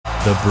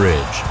The Bridge.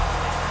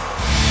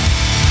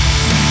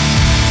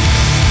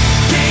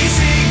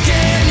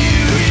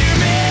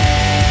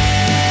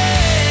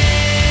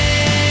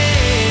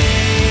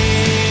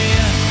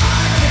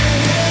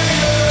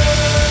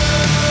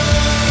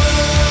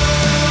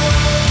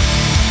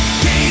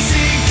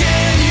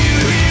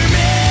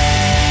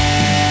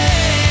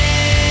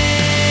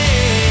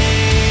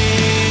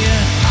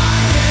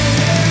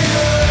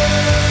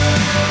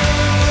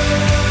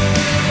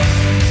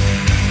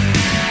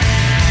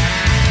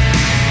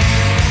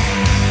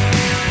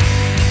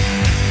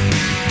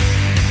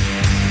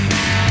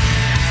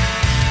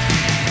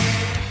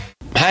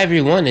 Hi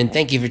everyone, and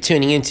thank you for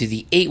tuning in to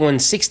the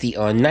 8160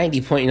 on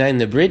 90.9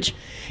 The Bridge.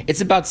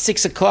 It's about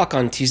 6 o'clock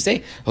on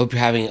Tuesday. Hope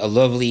you're having a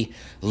lovely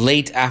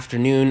late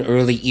afternoon,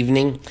 early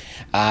evening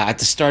at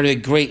the start of a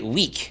great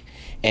week.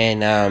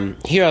 And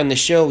here on the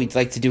show, we'd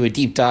like to do a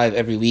deep dive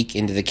every week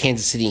into the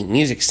Kansas City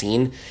music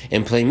scene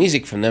and play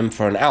music from them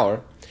for an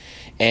hour.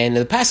 And in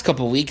the past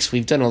couple weeks,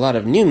 we've done a lot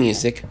of new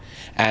music,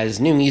 as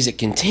new music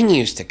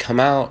continues to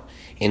come out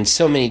in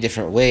so many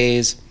different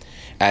ways,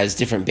 as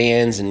different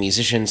bands and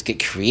musicians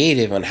get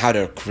creative on how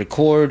to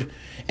record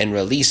and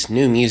release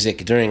new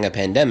music during a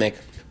pandemic.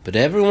 But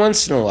every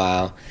once in a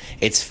while,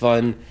 it's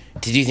fun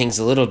to do things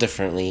a little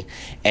differently.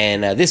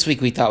 And this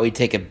week we thought we'd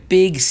take a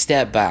big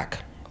step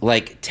back,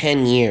 like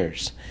 10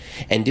 years,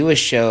 and do a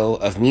show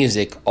of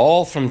music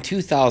all from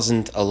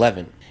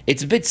 2011.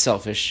 It's a bit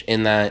selfish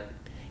in that,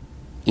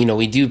 you know,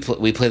 we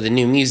play the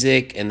new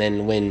music, and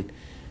then when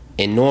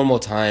in normal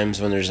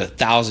times, when there's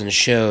 1,000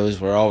 shows,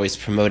 we're always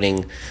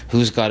promoting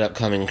who's got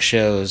upcoming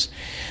shows.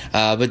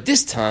 But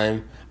this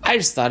time, I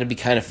just thought it'd be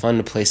kind of fun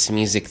to play some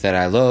music that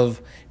I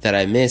love, that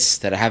I miss,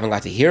 that I haven't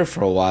got to hear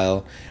for a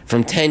while,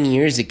 from 10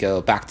 years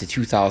ago, back to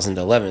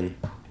 2011.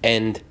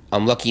 And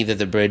I'm lucky that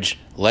The Bridge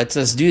lets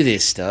us do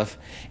this stuff.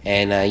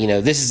 And,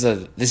 this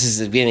is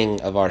the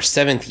beginning of our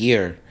 7th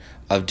year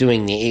of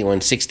doing the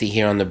 8160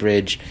 here on The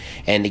Bridge.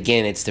 And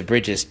again, it's The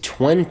Bridge's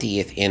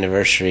 20th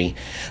anniversary,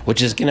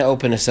 which is going to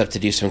open us up to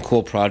do some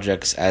cool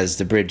projects as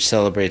The Bridge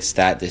celebrates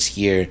that this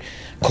year,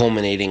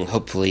 culminating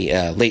hopefully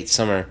late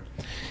summer.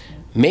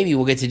 Maybe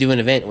we'll get to do an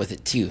event with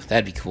it too.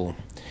 That'd be cool.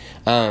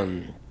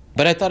 But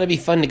I thought it'd be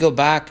fun to go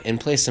back and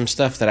play some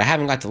stuff that I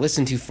haven't got to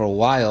listen to for a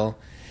while.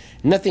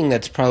 Nothing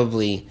that's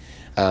probably...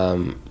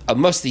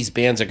 most of these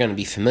bands are going to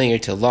be familiar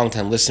to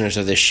longtime listeners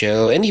of this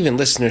show and even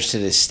listeners to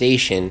this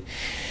station.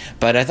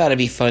 But I thought it'd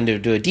be fun to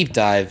do a deep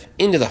dive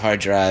into the hard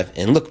drive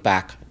and look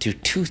back to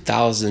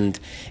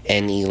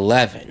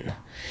 2011.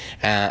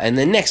 And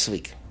then next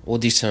week, we'll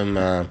do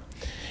some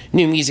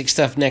new music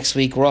stuff next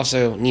week. We'll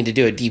also need to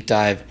do a deep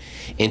dive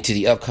into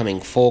the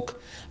upcoming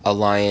Folk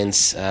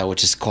Alliance,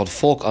 which is called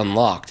Folk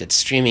Unlocked. It's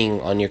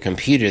streaming on your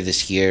computer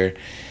this year.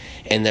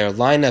 And their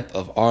lineup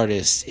of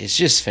artists is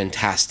just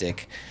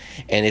fantastic.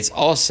 And it's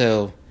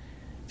also,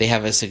 they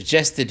have a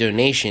suggested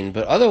donation,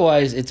 but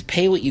otherwise it's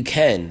pay what you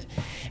can.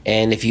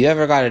 And if you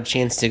ever got a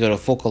chance to go to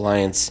Folk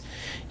Alliance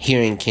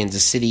here in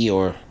Kansas City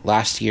or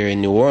last year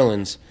in New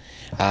Orleans,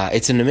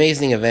 it's an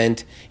amazing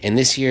event. And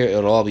this year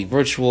it'll all be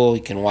virtual.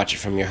 You can watch it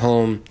from your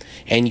home,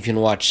 and you can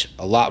watch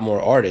a lot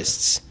more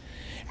artists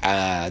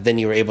than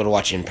you were able to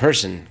watch in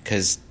person,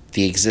 because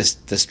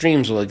the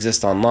streams will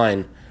exist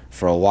online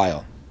for a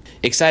while.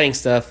 Exciting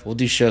stuff. We'll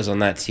do shows on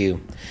that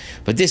too.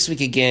 But this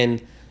week again,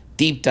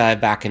 deep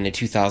dive back into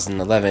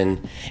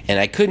 2011, and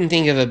I couldn't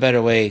think of a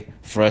better way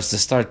for us to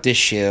start this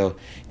show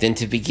than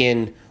to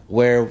begin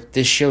where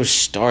this show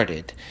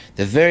started.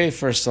 The very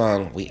first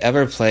song we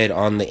ever played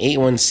on the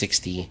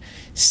 8160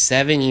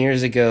 7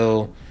 years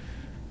ago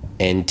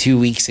and 2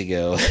 weeks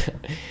ago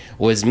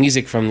was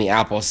music from the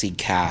Appleseed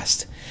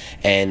Cast.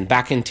 And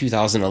back in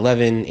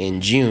 2011,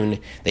 in June,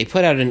 they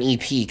put out an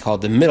EP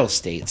called The Middle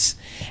States.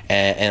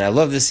 And I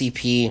love this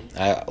EP.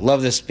 I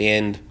love this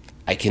band.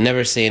 I can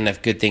never say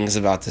enough good things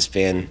about this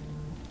band.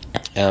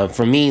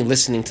 For me,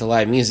 listening to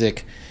live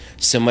music,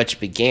 so much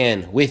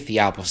began with the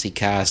Appleseed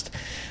Cast.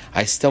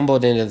 I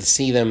stumbled in to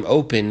see them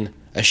open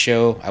a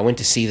show. I went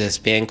to see this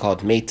band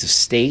called Mates of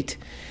State,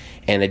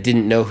 and I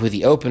didn't know who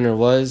the opener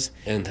was.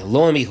 And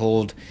lo and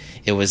behold,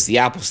 it was the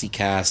Appleseed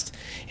Cast,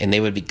 and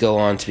they would go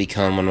on to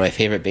become one of my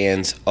favorite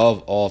bands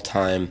of all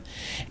time.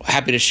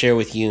 Happy to share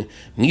with you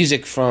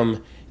music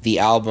from the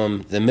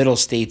album, the Middle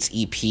States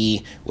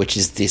EP, which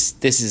is this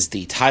is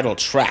the title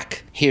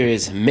track. Here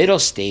is Middle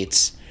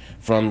States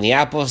from the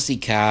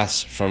Appleseed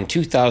Cast from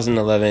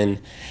 2011.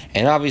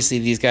 And obviously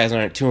these guys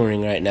aren't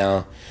touring right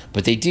now,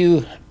 but they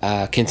do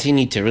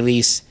continue to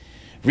re-release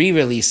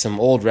some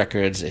old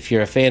records. If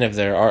you're a fan of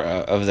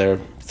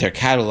their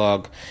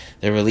catalog,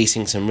 they're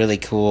releasing some really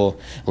cool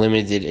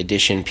limited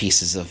edition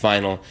pieces of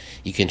vinyl.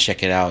 You can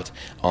check it out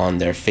on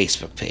their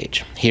Facebook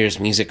page. Here's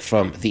music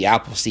from the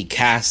Appleseed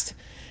Cast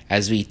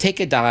as we take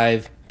a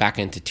dive back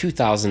into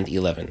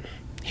 2011.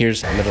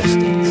 Here's Middle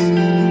States.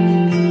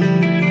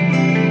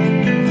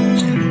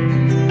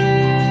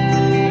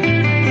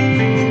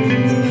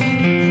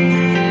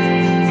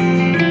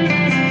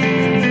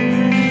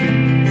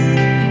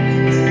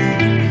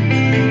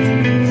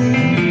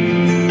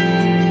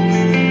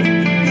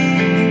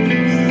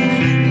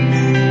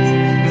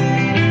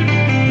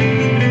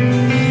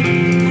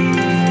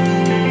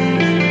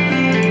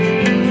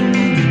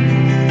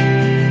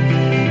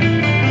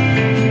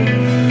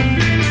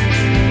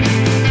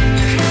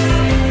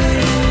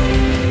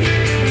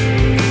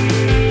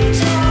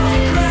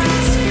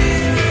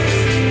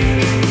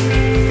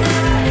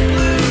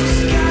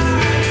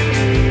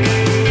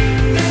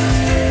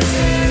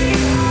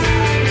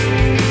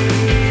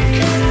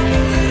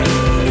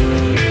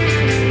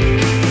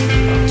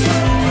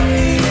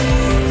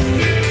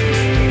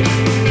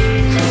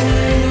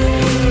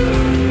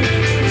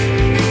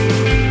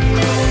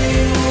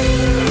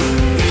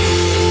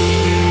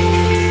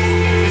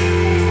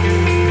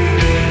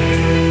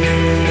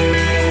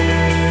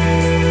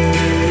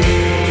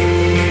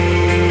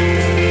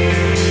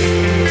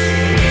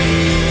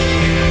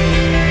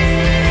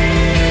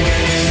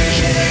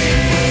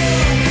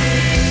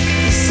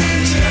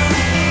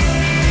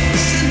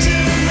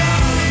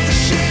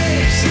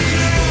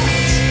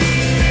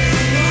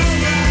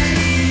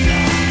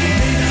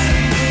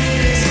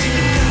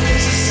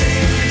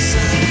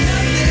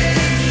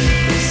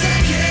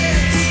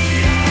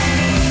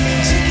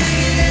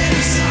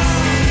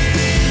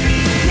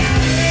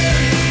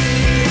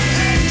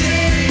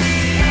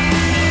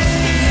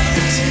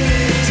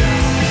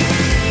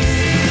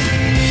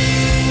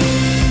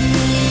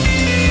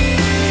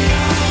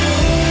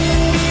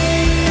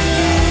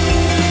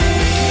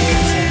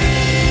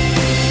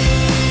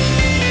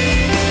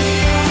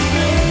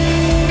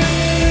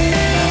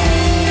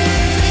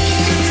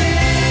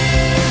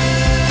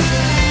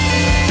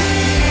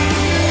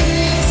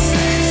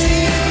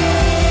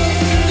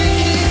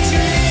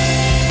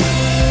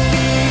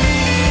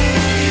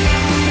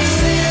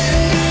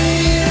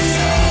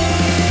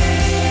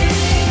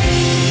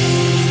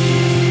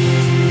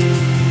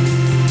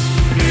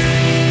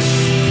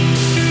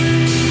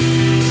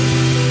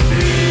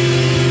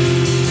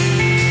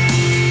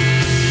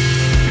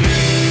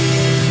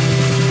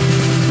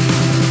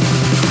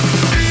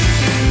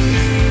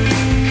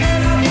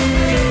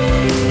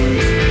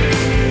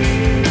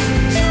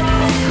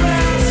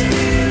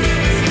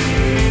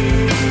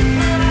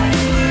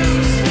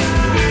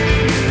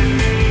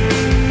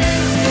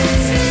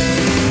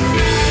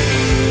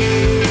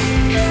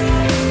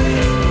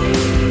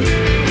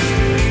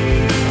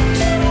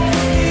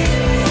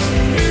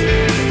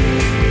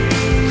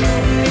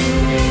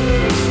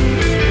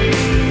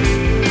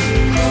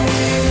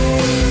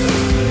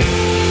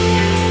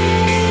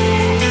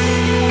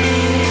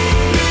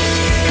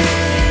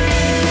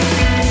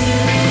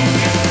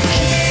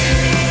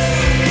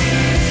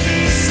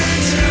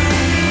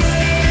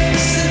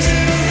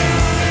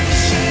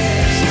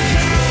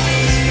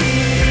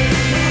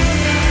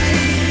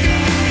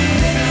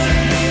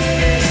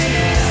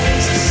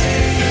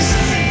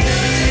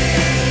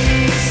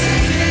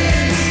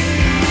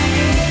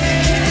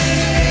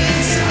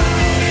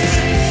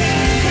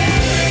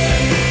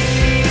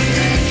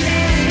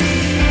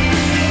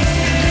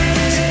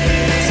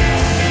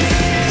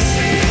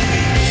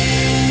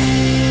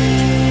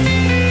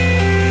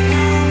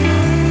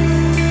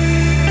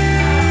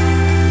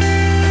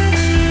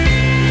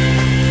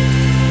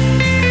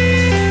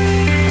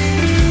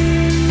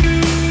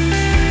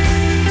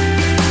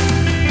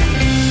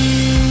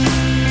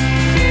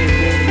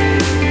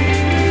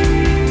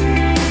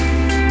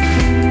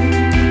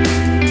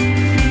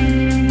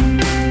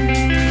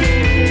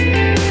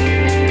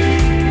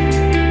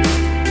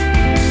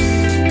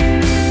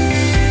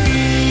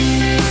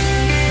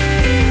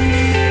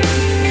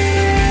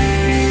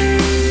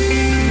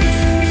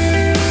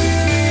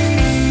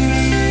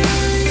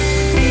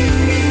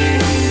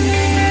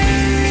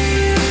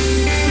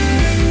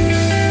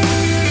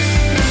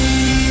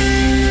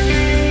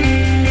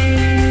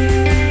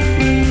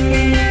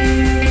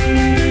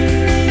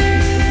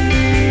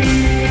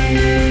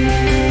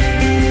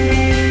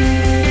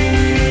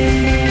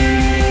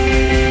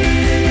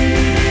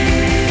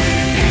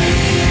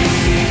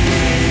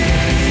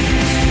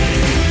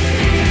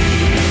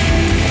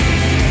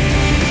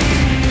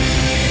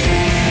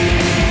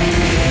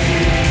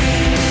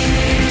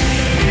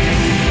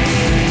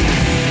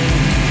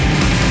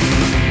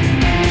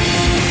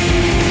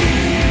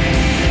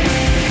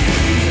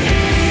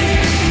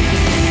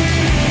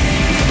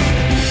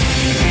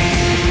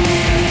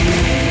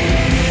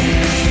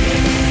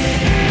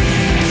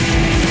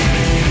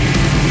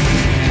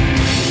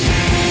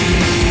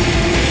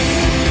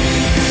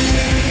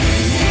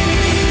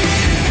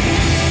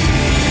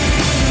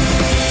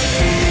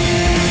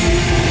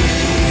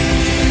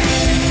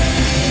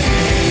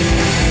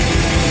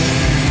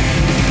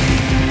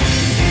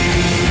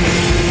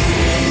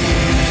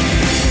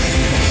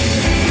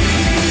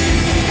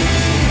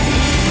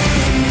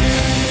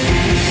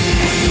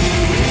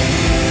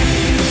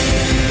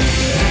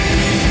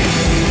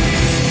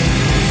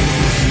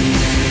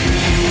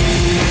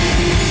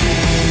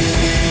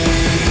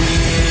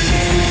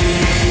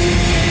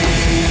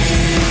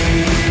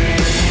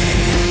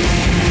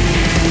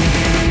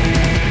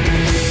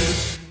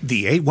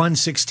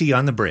 8160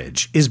 on the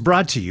Bridge is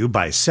brought to you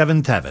by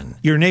Seventh Heaven,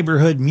 your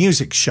neighborhood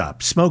music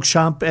shop, smoke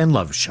shop, and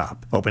love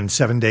shop. Open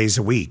 7 days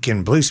a week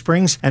in Blue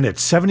Springs and at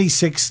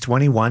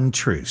 7621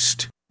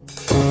 Troost.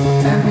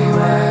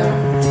 Anywhere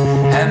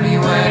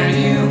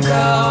you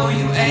go,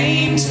 you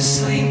aim to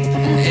sleep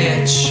and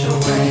itch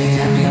away.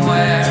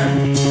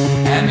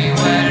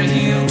 Anywhere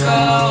you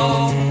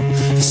go,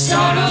 the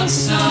startled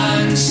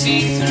sun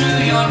see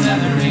through your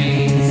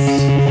memories.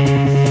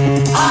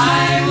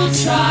 I will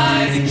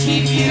try to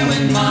keep you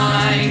in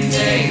mind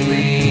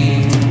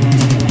daily.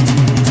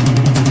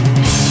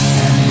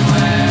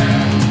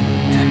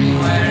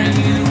 Anywhere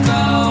you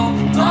go,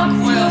 luck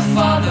will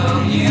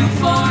follow you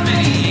for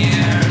many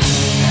years.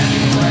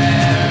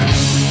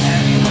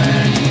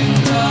 Anywhere you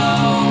go,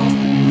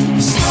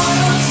 the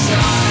startled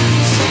sun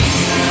see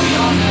through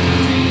your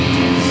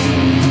memories.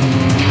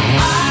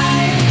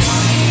 I'm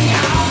coming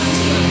out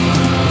to the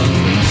world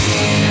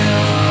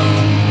reveal.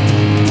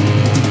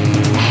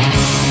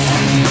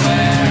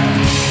 Anywhere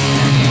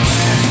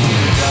you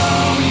go,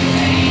 you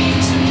aim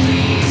to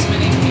please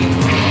many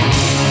people.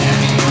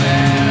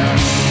 Anywhere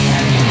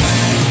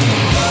you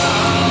go.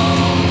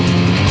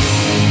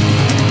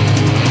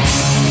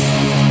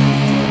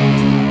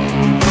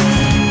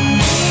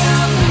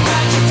 Of the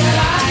magic that I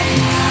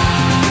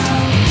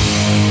have,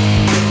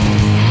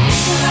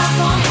 till I'm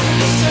on through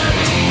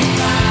disturbing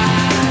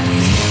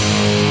fast.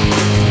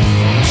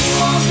 You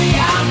won't be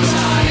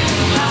outside in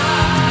the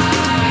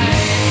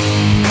light.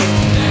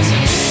 There's a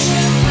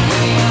vision for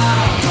the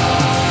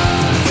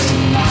of us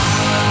tonight.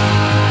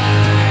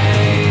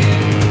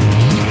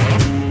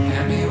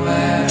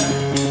 Anywhere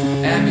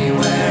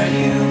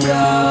you go,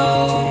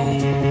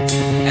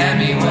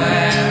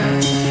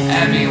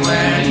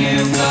 anywhere you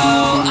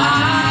go,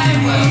 I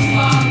will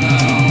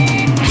follow.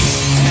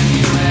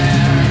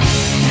 Anywhere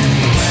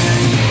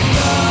you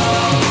go,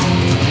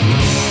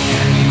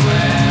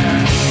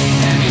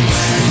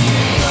 anywhere you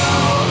go,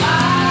 I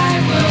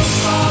will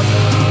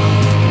follow.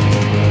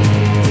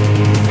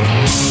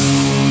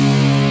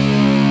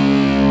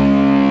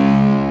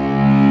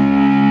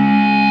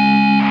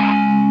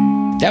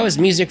 That was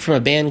music from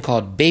a band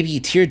called Baby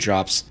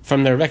Teardrops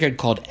from their record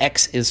called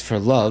X is for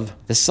Love.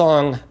 The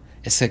song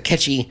is a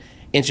catchy,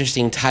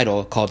 interesting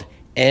title called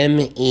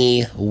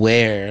M.E.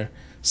 Where,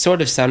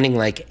 sort of sounding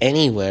like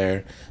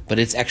anywhere, but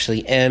it's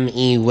actually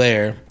M.E.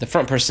 Where. The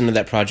front person of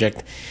that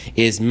project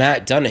is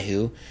Matt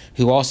Donahue,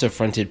 who also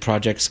fronted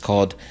projects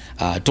called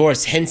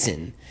Doris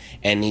Henson,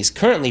 and he's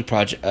currently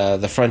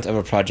the front of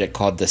a project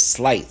called The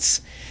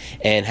Slights,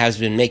 and has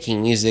been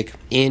making music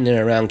in and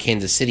around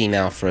Kansas City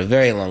now for a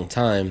very long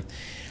time.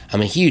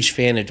 I'm a huge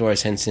fan of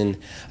Doris Henson.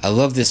 I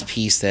love this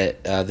piece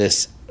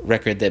this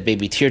record that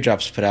Baby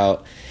Teardrops put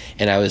out,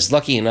 and I was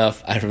lucky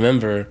enough, I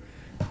remember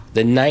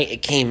the night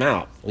it came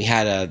out,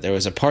 there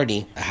was a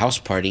party, a house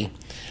party.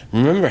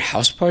 Remember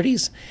house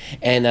parties?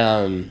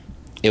 And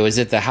it was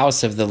at the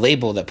house of the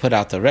label that put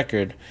out the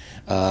record,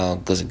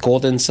 was it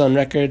Golden Sun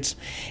Records?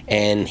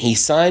 And he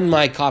signed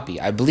my copy.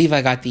 I believe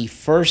I got the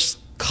first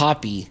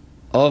copy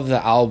of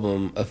the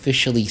album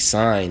officially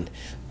signed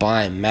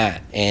by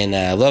Matt, and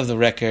I love the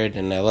record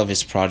and I love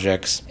his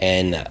projects.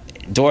 And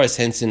Doris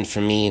Henson,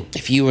 for me,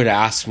 if you were to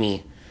ask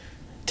me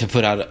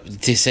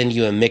to send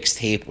you a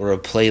mixtape or a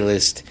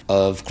playlist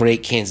of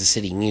great Kansas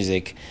City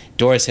music,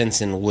 Doris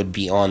Henson would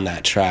be on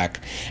that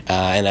track.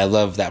 And I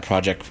love that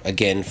project,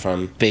 again,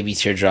 from Baby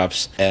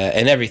Teardrops,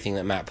 and everything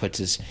that Matt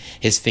puts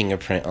his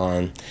fingerprint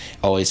on.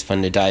 Always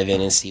fun to dive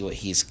in and see what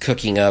he's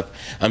cooking up.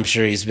 I'm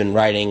sure he's been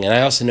writing, and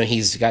I also know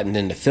he's gotten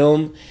into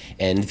film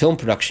and film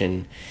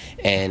production,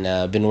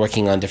 and been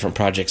working on different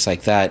projects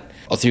like that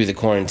all through the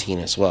quarantine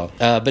as well.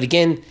 But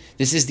again,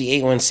 this is the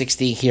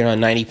 8160 here on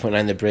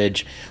 90.9 The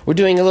Bridge. We're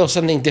doing a little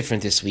something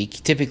different this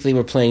week. Typically,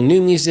 we're playing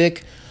new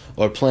music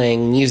or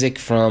playing music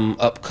from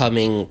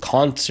upcoming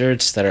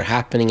concerts that are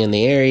happening in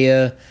the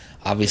area.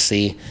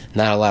 Obviously,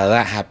 not a lot of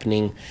that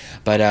happening.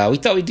 But we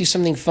thought we'd do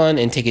something fun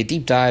and take a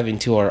deep dive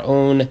into our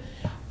own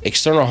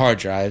external hard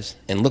drives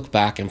and look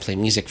back and play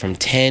music from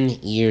 10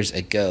 years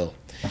ago.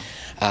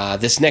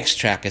 This next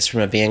track is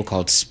from a band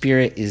called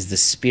Spirit is the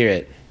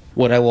Spirit.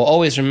 What I will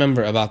always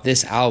remember about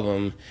this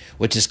album,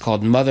 which is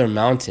called Mother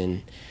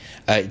Mountain,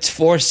 it's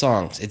 4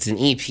 songs. It's an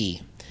EP.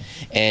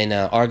 And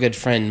our good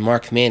friend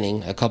Mark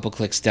Manning, a couple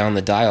clicks down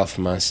the dial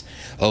from us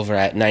over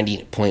at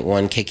 90.1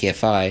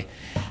 KKFI,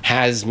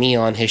 has me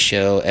on his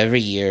show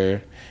every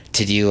year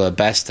to do a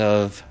best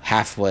of,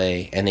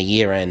 halfway, and a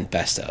year-end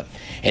best of.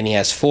 And he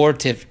has four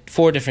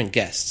different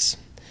guests.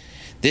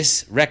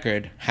 This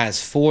record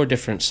has 4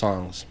 different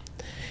songs.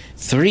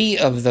 3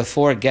 of the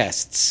 4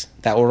 guests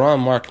that were on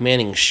Mark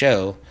Manning's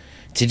show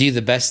to do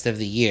the best of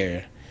the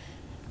year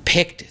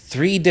picked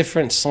 3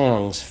 different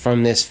songs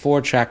from this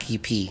 4-track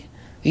EP.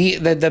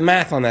 The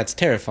math on that's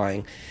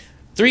terrifying.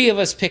 3 of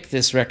us picked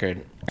this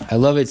record. I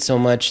love it so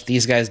much.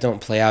 These guys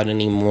don't play out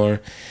anymore.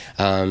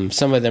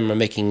 Some of them are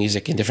making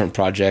music in different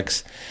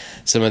projects.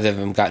 Some of them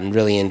have gotten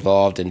really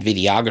involved in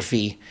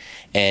videography.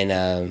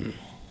 And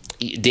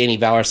Danny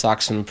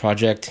Bowersox from the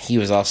project, he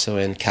was also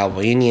in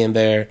Cowboy Indian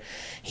Bear.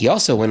 He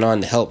also went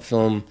on to help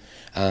film.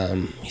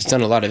 He's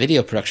done a lot of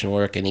video production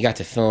work, and he got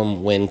to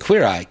film when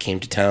Queer Eye came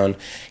to town.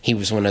 He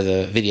was one of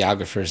the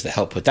videographers that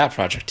helped put that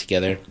project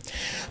together.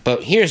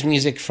 But here's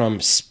music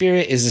from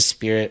Spirit is the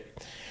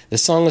Spirit. The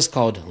song is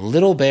called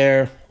Little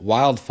Bear,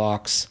 Wild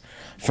Fox,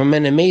 from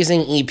an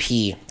amazing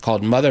EP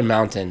called Mother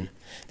Mountain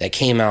that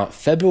came out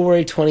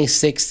February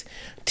 26,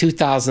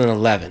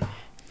 2011.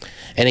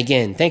 And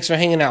again, thanks for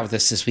hanging out with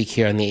us this week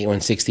here on the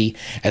 8160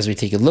 as we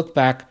take a look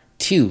back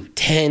to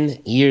 10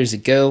 years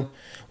ago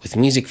with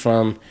music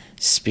from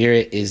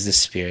Spirit is the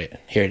Spirit.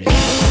 Here it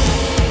is.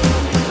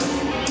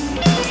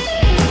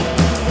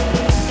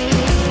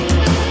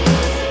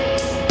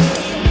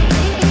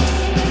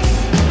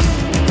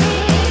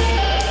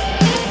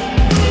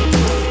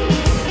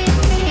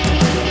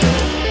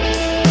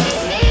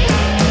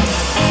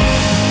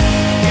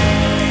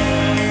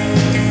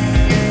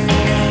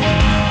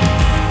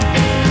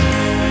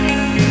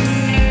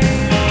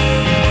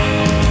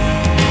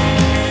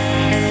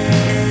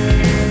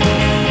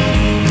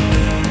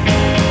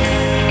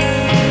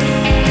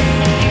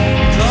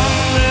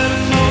 Come,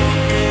 little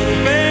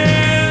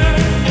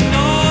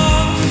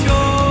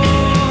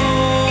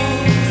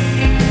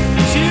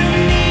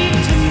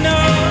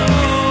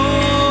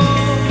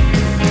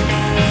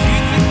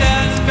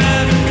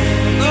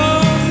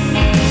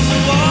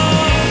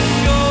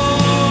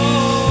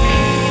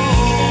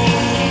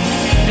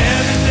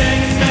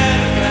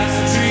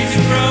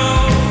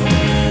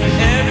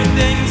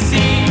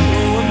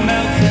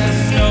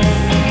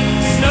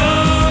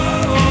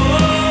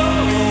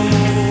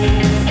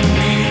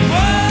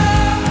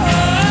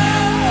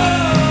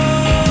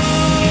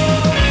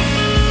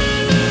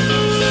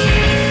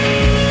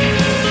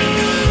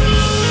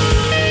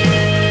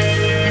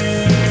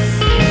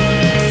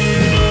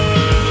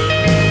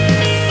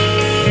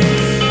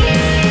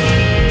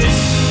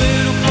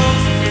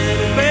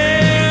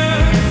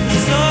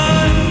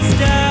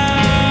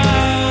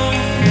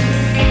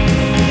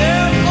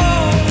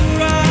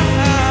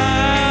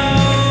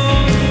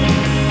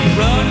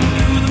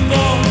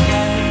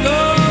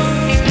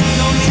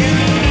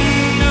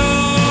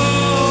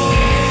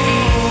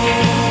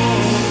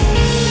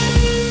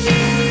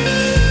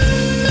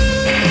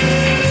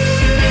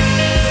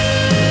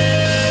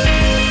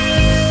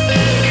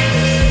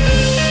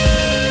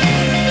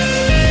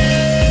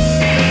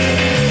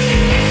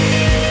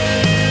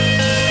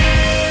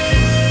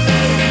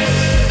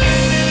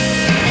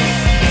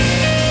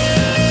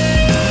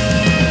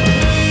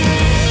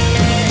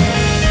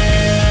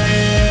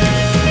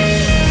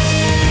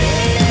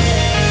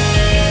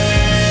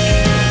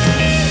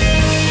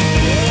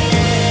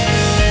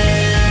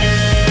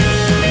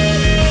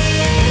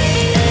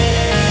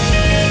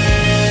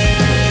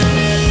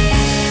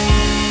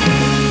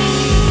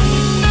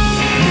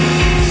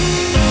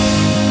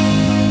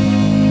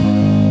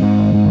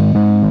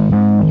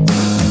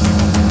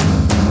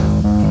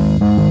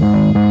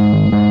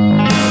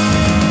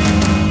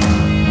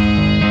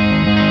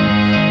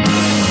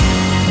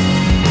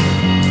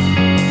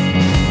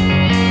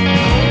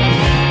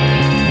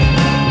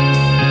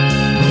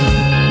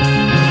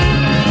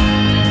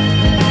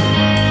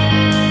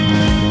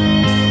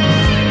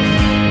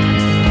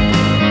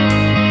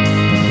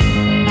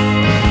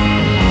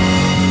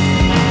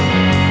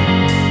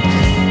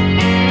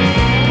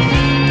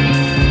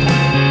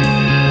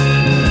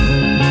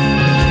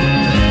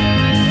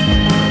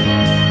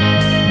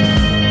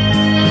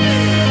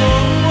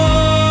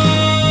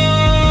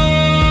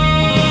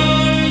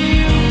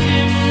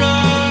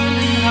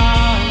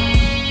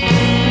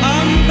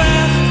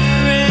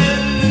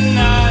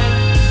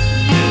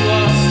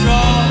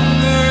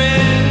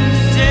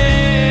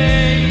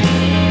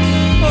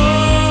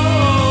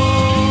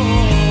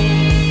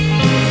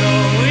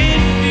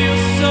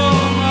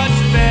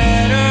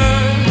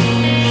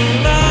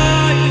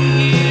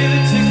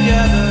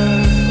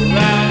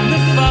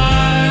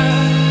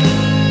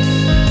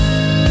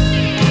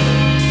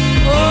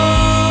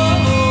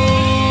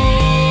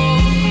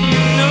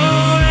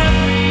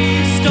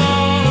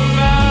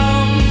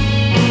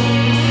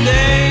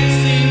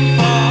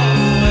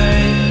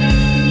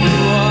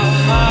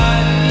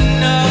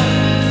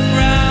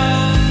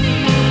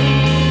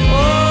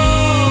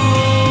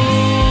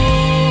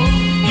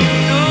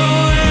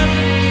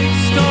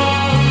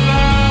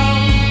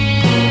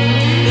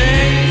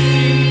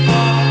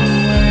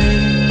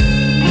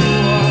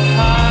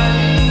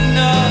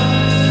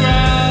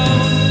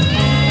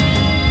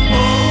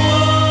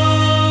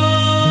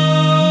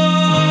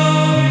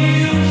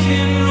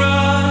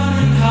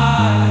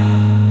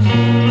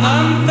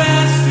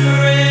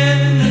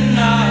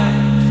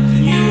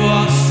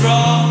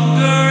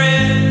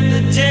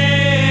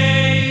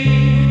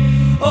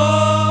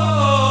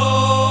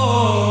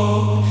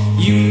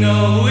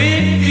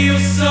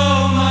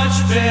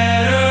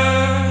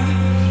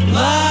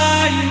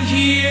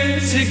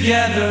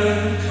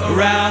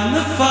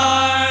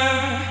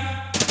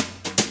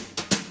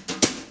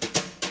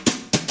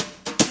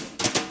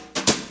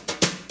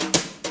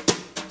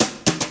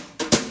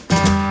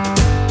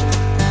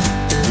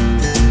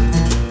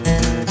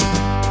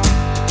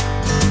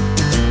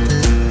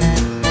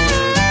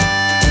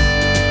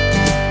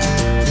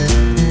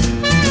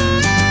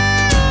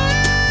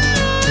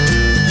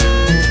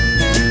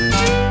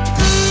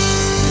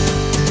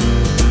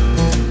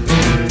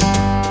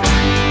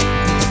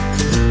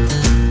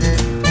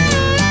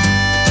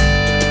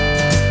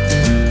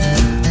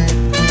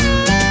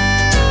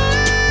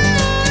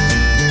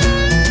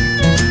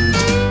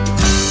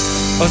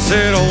I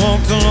said I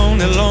walked along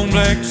that long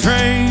black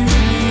train,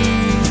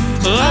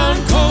 loud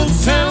cold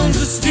sounds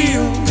of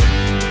steel,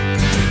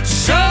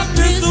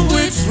 sharpness of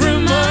which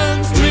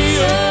reminds me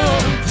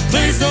of a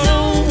place I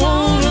don't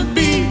wanna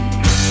be.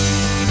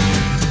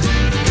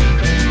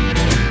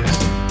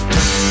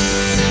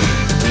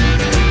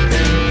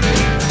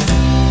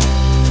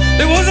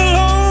 It was a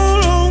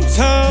long, long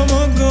time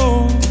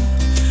ago.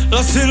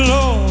 I said,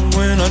 Lord,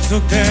 when I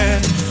took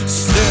that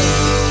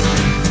step.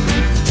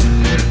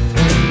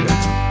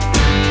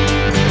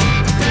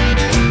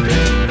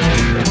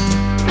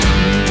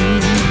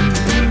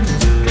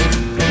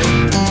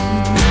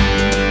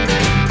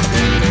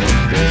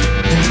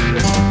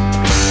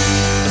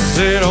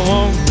 Said I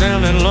walked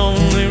down that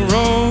lonely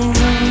road,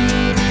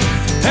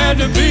 had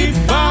to be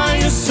by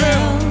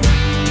yourself.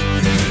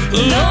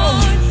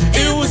 Lord,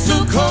 it was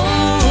so cold.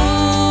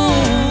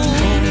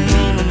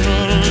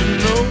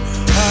 No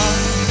how.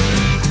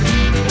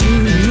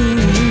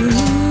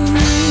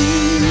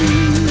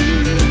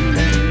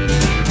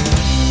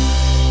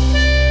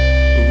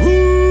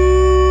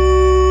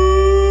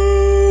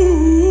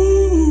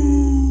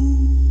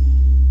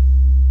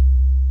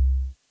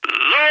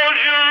 Lord,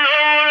 you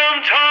know what I'm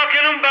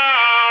talking about.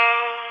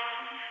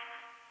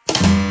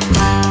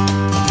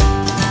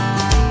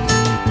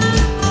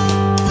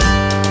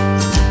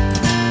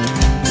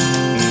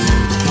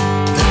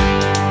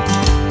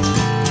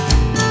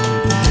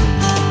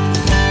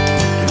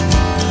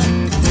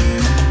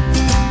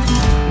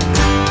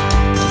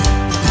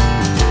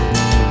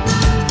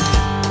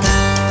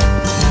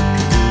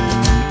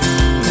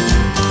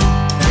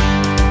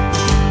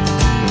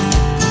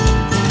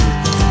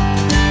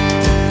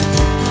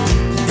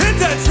 Hit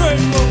that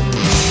train, boy.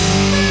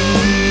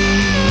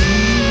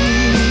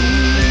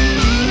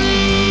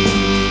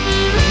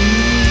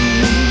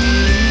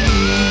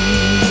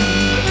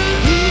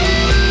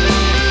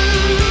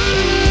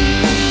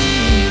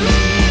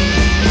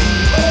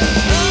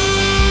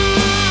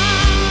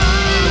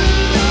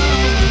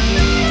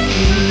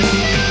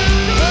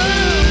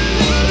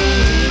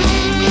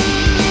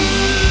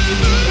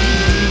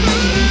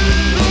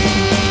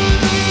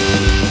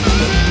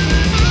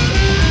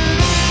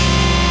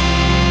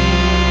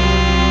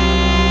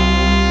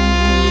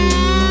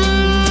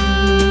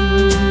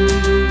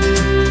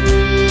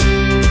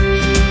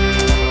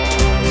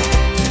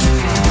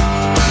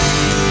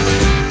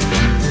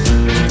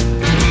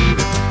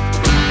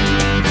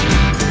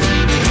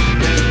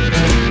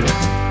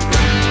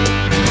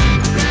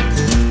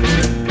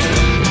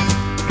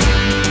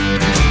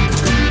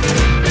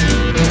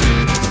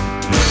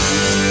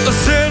 I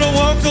said I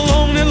walked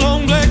along that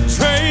long black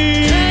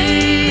train,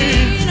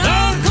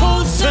 loud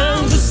cold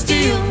sounds of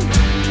steel,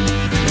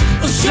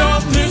 a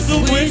sharpness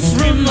of which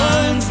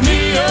reminds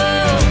me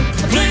of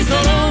a place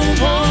I don't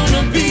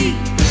wanna be,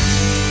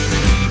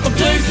 a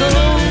place I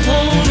don't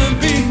wanna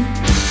be,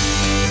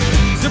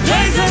 it's a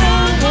place I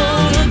don't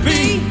wanna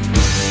be.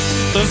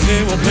 Let's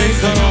say a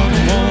place I don't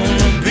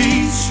wanna be.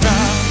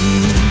 Stop.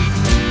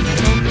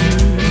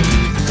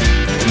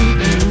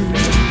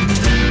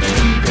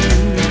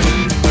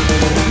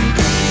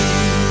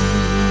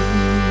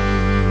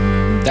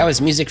 That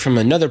was music from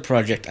another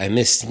project I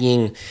missed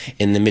seeing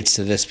in the midst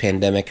of this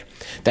pandemic.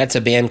 That's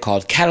a band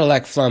called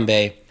Cadillac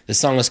Flambe. The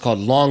song is called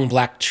Long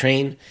Black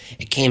Train.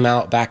 It came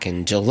out back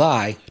in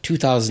July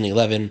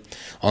 2011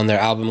 on their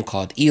album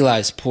called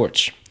Eli's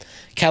Porch.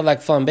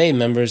 Cadillac Flambe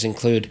members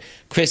include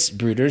Chris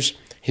Bruders,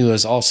 who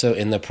is also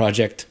in the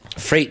project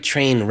Freight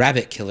Train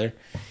Rabbit Killer.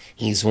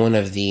 He's one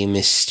of the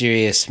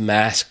mysterious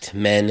masked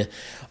men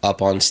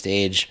up on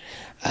stage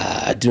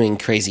doing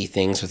crazy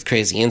things with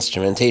crazy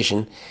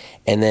instrumentation.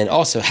 And then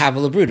also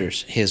Havila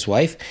Bruders, his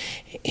wife,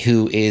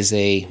 who is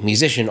a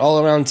musician all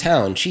around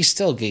town. She's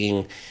still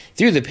gigging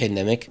through the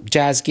pandemic,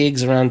 jazz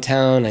gigs around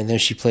town. I know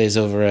she plays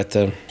over at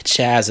the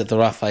Chaz at the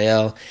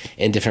Raphael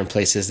and different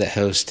places that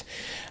host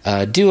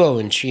duo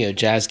and trio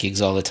jazz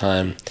gigs all the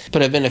time.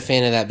 But I've been a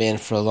fan of that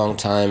band for a long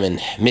time and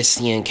miss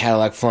seeing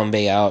Cadillac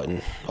Flambe out,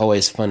 and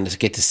always fun to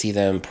get to see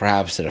them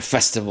perhaps at a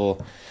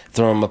festival,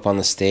 throw them up on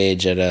the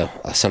stage at a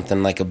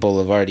something like a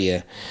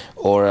Boulevardia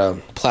or a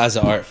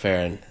Plaza Art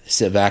Fair and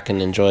sit back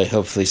and enjoy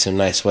hopefully some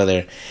nice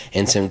weather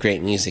and some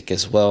great music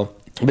as well.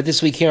 But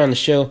this week here on the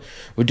show,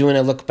 we're doing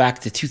a look back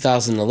to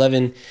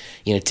 2011.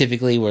 You know,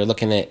 typically we're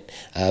looking at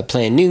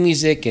playing new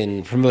music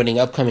and promoting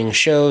upcoming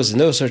shows and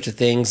those sorts of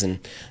things, and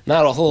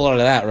not a whole lot of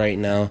that right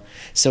now.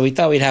 So we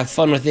thought we'd have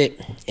fun with it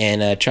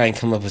and try and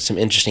come up with some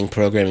interesting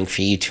programming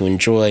for you to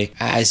enjoy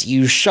as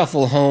you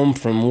shuffle home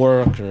from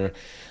work or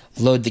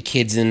load the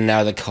kids in and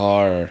out of the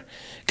car or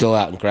go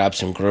out and grab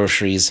some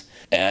groceries,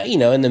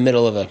 in the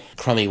middle of a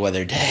crummy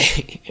weather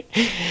day.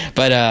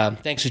 But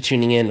thanks for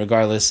tuning in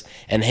regardless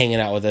and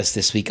hanging out with us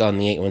this week on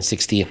the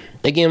 8160.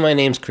 Again, my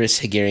name's Chris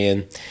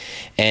Hagarian,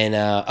 and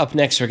up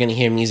next we're going to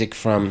hear music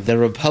from the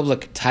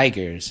Republic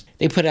Tigers.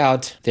 They put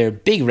out their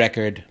big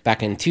record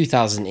back in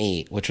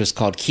 2008, which was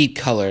called Keep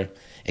Color.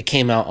 It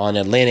came out on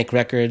Atlantic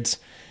Records.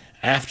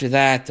 After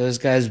that, those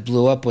guys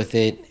blew up with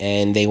it,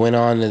 and they went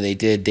on and they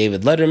did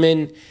David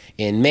Letterman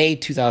in May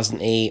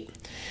 2008.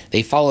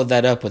 They followed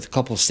that up with a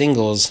couple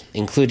singles,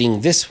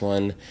 including this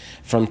one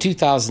from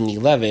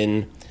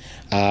 2011.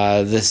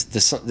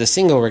 The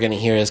single we're going to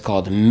hear is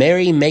called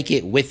Merry Make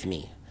It With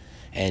Me.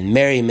 And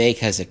Merry Make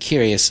has a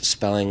curious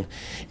spelling,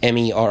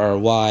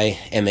 MERRYMAKE,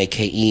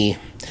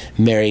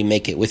 Merry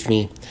Make It With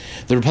Me.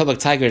 The Republic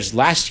Tigers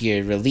last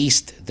year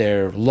released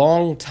their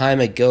long time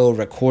ago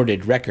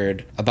recorded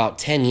record about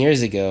 10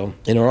 years ago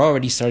and are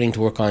already starting to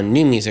work on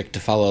new music to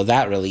follow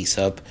that release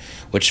up,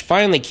 which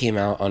finally came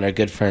out on our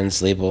good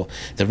friend's label,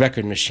 The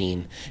Record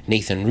Machine.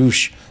 Nathan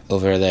Roosh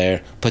over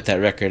there put that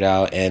record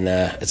out, and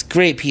it's a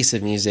great piece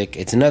of music.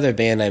 It's another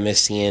band I miss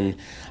seeing.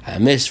 I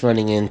miss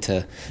running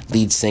into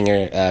lead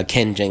singer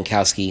Ken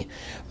Jankowski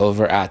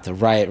over at the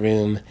Riot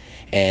Room,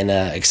 and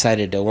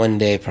excited to one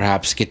day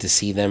perhaps get to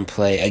see them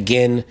play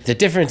again. The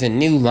different and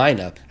new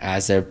lineup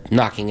as they're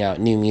knocking out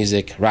new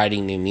music,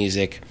 writing new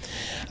music.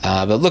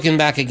 But looking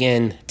back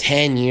again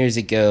 10 years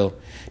ago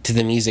to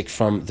the music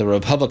from the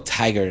Republic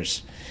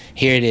Tigers,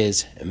 here it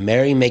is,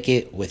 Merry Make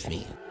It With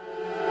Me.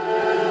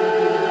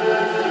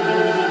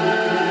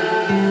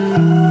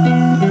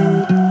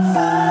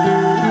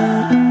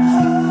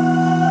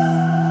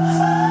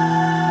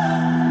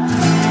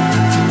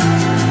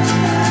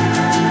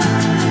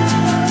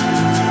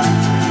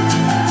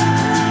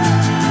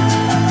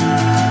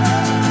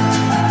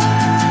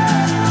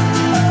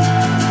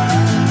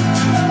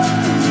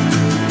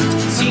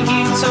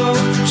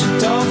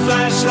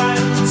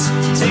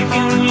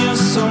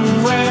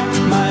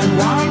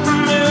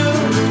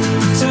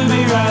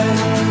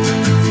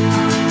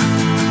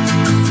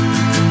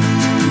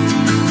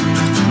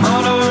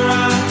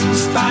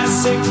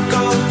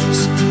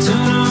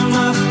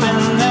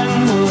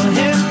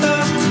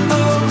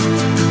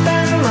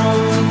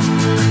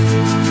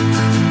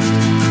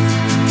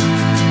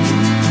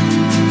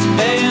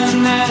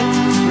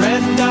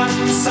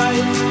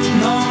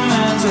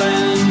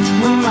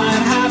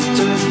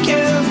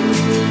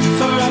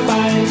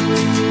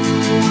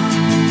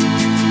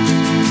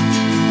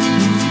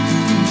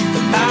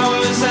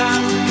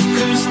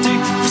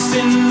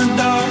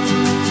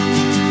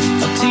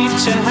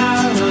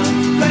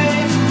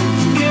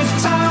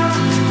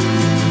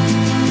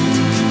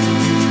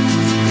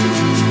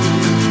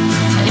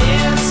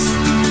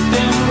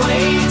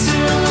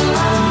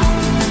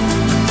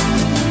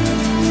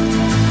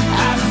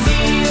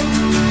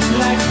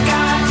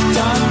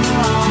 Done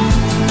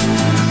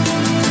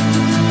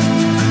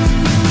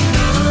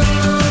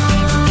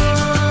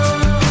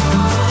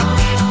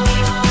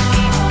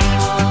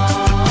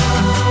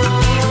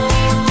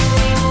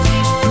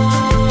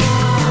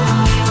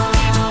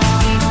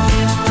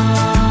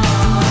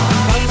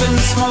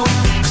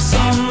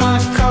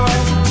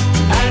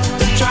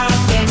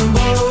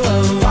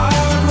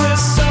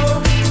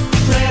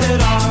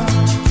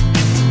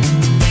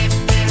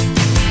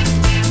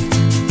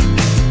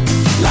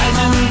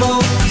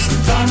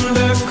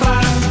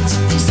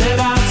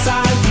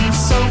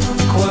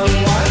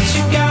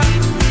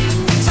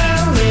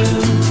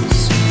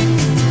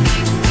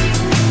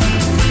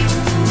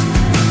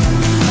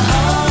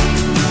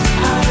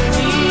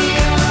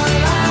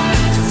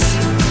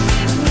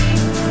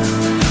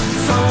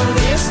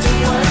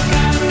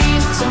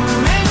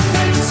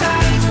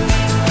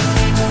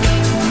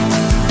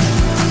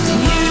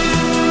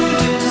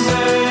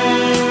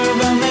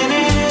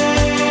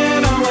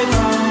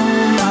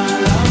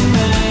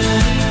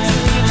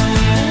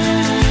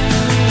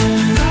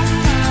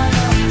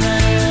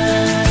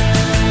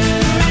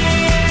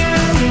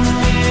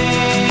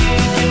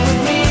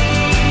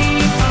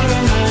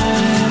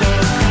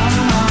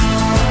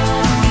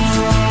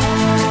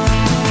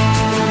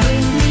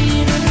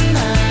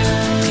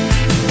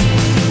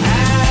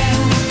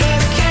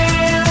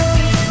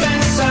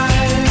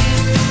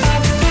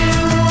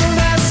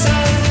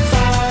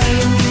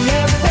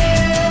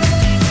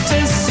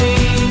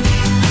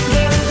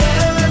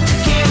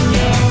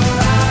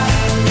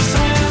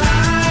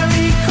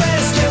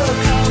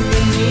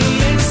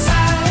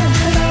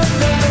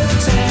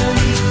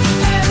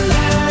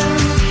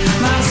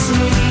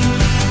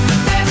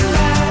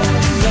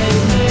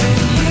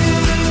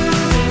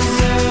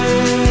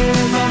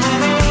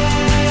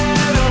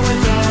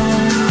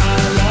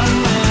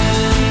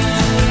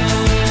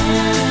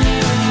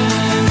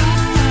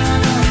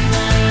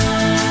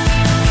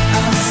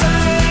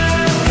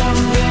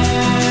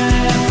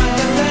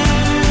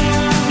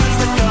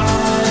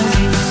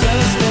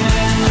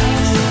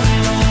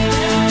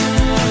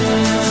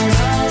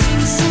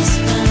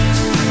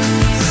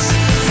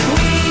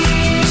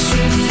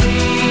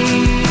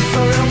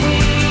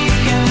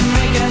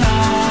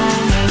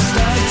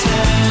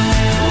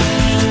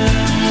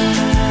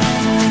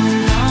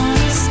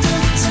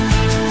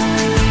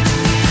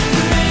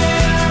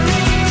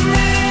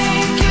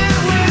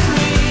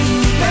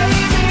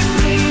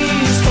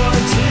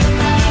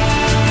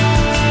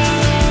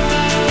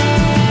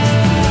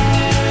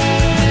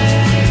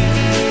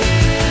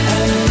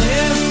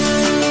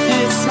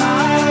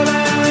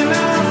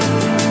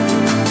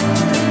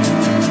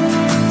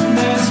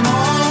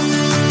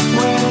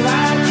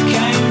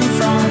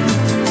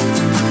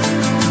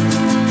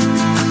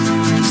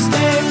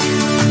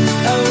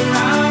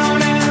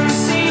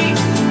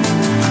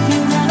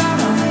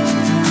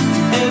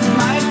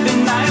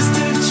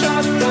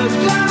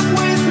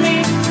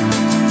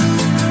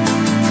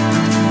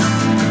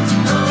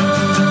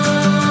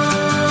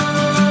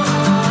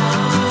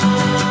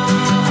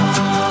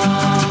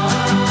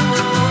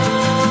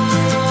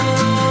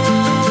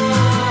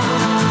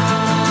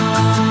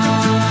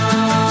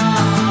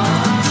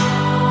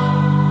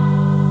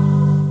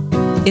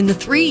In the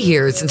 3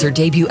 years since her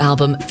debut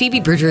album, Phoebe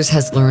Bridgers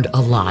has learned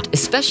a lot,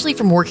 especially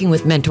from working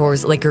with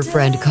mentors like her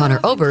friend Connor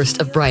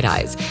Oberst of Bright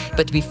Eyes.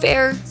 But to be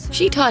fair,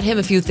 she taught him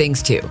a few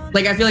things too.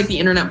 Like, I feel like the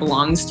internet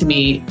belongs to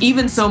me,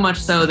 even so much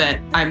so that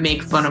I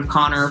make fun of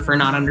Connor for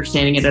not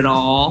understanding it at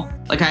all.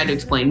 Like, I had to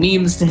explain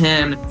memes to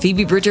him.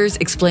 Phoebe Bridgers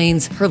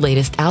explains her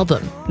latest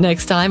album,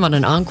 next time on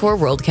an Encore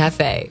World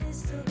Cafe.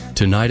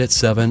 Tonight at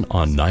 7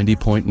 on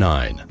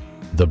 90.9,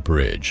 The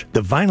Bridge.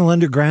 The Vinyl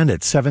Underground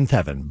at 7th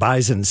Heaven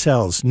buys and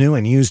sells new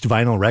and used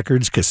vinyl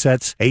records,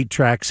 cassettes,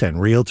 8-tracks,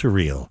 and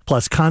reel-to-reel,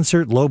 plus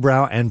concert,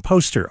 lowbrow, and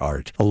poster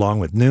art,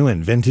 along with new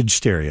and vintage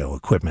stereo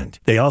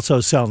equipment. They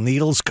also sell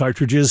needles,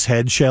 cartridges,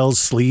 head shells,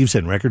 sleeves,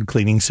 and record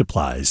cleaning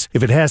supplies.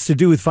 If it has to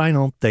do with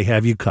vinyl, they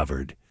have you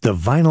covered. The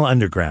Vinyl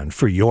Underground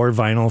for your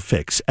vinyl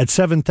fix at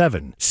 7th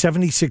Heaven,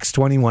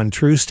 7621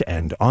 Troost,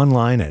 and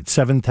online at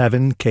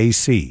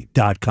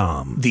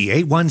 7thHeavenKC.com. The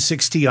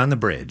 8160 on the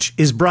Bridge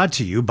is brought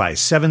to you by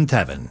 7th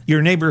Heaven,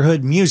 your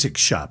neighborhood music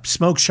shop,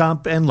 smoke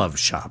shop, and love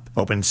shop.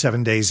 Open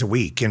 7 days a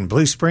week in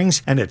Blue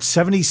Springs and at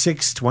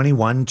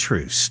 7621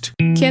 Troost.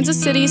 Kansas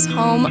City's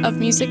home of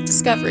music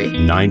discovery.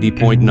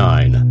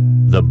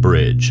 90.9, The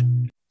Bridge.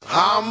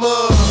 I'm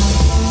a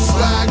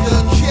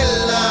swagger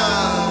killer,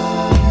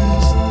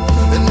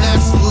 and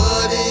that's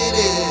what it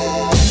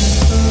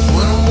is.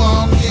 When I'm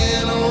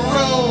walking a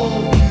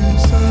room,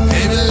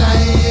 they be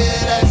like,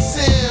 yeah, that's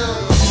him.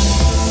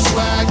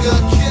 Swagger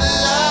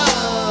killer,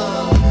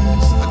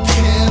 a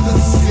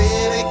Kansas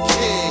City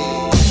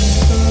king.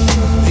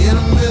 In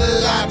the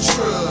middle I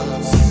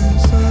trust,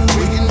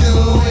 we can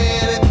do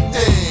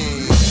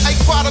anything. Hey,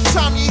 by the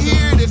time you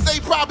hear this,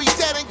 they probably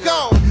dead and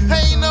gone.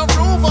 Ain't no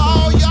room for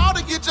all y'all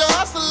to get your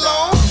hustle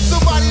on.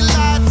 Somebody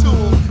lied to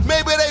them,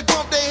 maybe they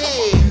bumped their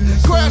head.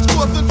 Crash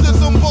course into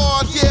some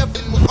bars, yeah.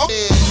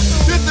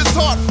 This is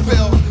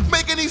heartfelt,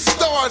 making these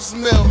stars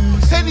melt.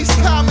 And these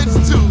comments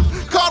too,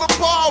 call the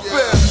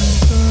pallbearer.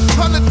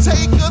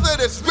 Undertakers of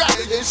this rap,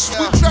 we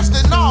dressed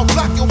in all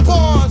black, your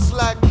bars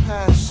like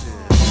passion.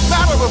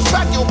 Matter of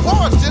fact, your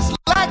bars just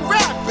like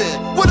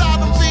rapping. Without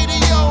them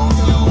videos,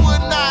 you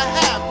would not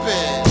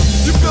happen.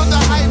 You built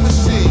a hype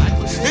machine,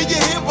 and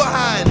you're here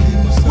behind it.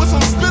 When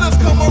some spitters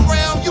come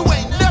around, you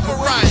ain't never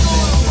right.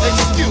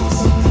 Excuse,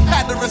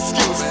 had to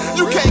excuse.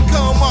 You can't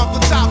come off the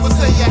top and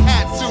say you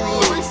had to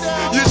lose.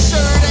 Your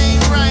shirt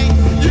ain't right,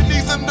 you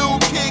need some new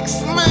kicks,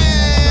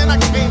 man. I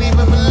can't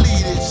even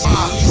believe it.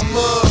 I'm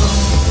a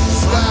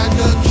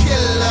swagger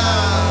killer,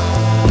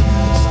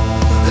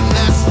 and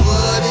that's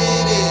what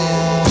it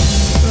is.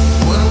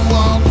 When I'm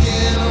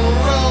walking a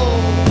room,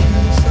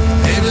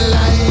 they be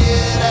like,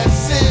 yeah,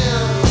 that's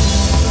him.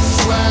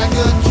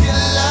 Swagger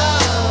killer,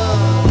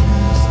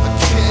 a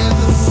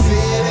Kansas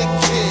City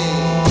king.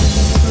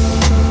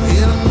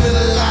 In the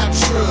middle I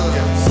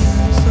trust,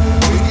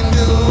 we can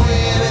do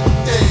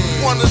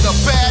anything. One of the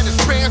baddest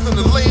bands in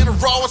the land, the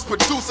rawest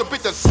producer.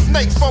 Beat the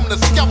snakes from the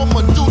scalp of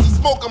Medusa,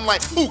 smoke them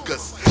like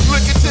hookahs.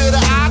 Look into the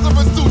eyes of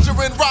a suture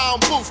and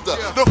round booster.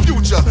 The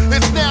future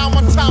is now my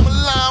time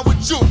aligned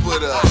with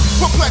Jupiter.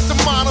 Perplex the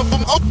mind of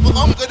them uncle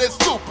that's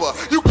super.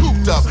 You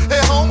cooped up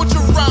at home with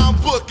your rhyme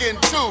book and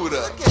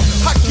tutor.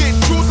 I get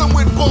cruising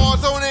with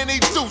bars on any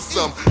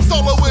twosome.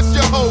 Solo is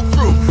your whole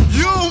crew.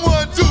 You don't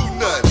want to do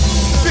nothing.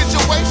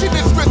 Situation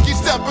is risky,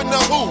 step in the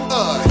hoop.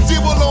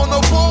 Zero on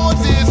the boards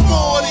is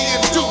 40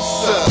 and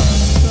deucer.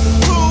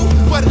 Who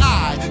but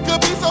I could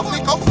be so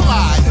thick or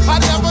fly? I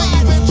never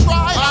even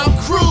tried, I'm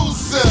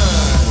cruising.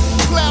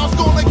 Clouds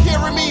gonna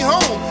carry me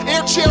home.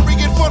 Air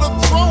chariot for the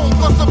throne,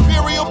 plus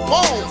superior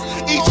bones.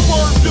 Each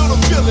word build a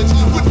village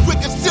with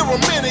wicked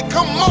ceremony.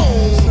 Come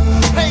on,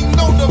 ain't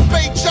no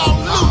debate, y'all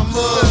lose. I'm a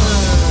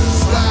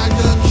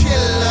swagger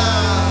killer,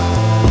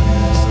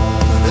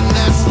 and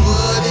that's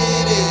what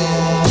it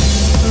is.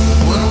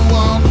 When I'm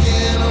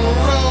walking a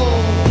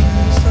room,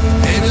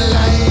 they be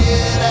like,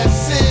 yeah,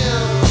 that's him.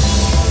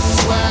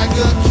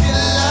 Swagger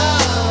killer,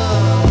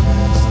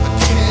 a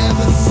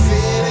Kansas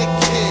City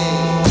king.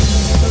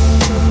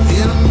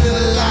 In the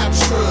middle I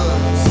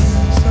trust,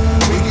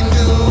 we can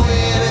do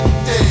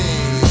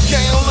anything.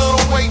 Gain a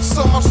little weight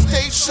so my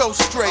stage show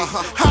straight.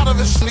 Out of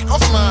this shit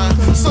off mine,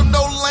 so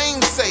no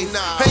lane safe.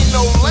 Ain't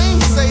no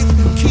lane safe,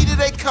 key to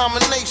that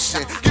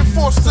combination. Get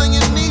forced on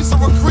your knees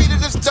or agree to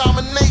this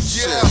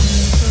domination.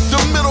 The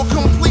middle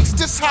completes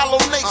this hollow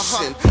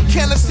nation.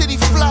 Kansas City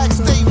flag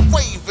stay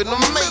waving,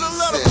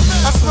 amazing.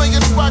 I swing your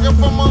swagger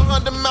from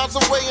 100 miles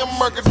away and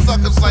murder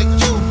suckers like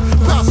you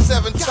about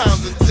 7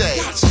 times a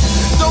day.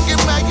 Don't get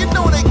mad, you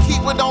know they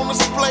keep it on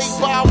display.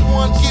 Buy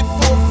one, get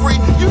 4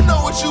 free, you know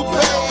what you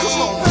pay.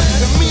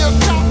 And me a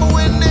copper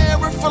in there,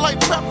 it feel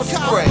like pepper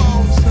spray.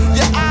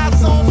 Your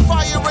eyes on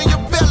fire and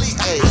your belly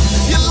ache.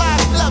 Your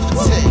lies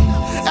levitate.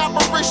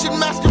 Apparition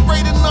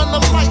masquerading on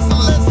the lights, so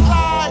let's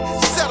hide,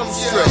 set them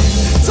straight.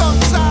 Tongue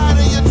tied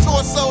and your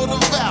torso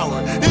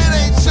devoured. It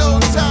ain't your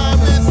time,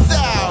 it's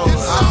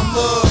ours. I'm a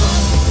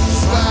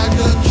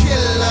swagger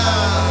killer,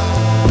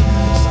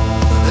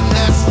 and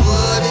that's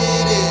what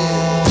it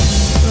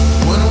is.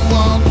 When I'm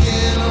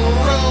walking a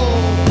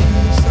room,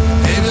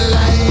 they be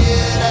like,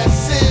 yeah,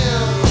 that's it.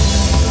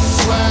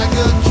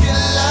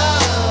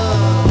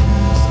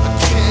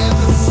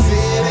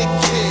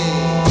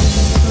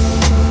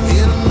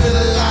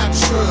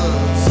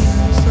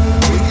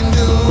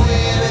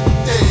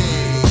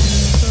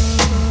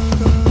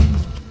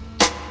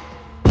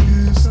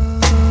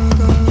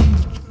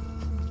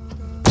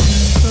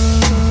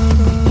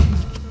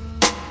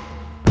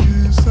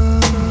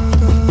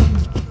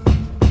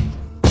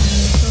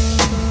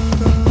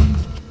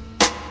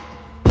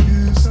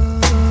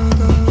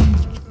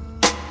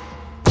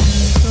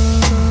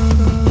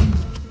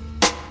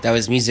 that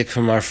was music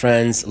from our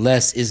friends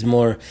Less Is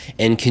More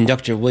and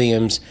Conductor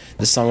Williams.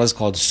 The song was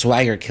called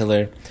Swagger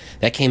Killer.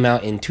 That came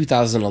out in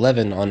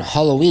 2011 on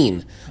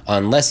Halloween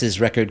on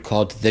Les's record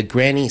called The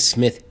Granny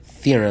Smith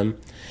Theorem.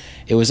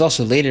 It was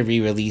also later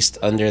re-released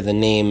under the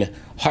name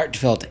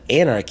Heartfelt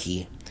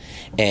Anarchy.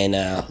 And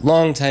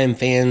longtime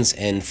fans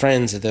and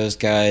friends of those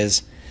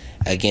guys,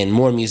 again,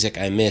 more music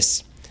I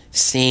miss.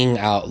 Seeing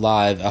out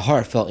live a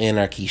Heartfelt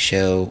Anarchy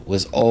show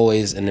was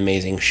always an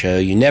amazing show.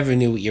 You never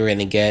knew what you were going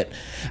to get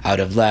out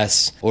of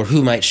Les or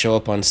who might show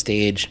up on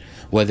stage,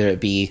 whether it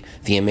be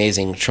the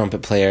amazing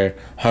trumpet player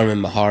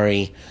Harman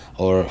Mahari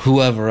or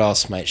whoever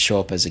else might show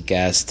up as a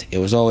guest. It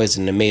was always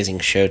an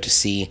amazing show to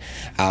see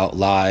out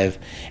live.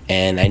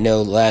 And I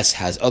know Les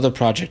has other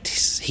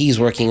projects he's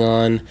working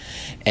on,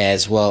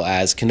 as well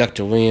as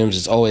Conductor Williams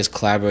is always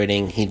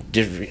collaborating. He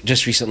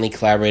just recently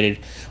collaborated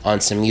on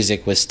some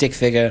music with Stick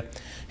Figure,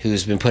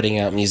 who's been putting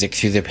out music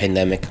through the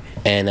pandemic.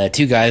 And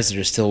two guys that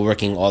are still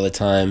working all the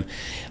time.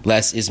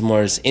 Les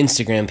Ismore's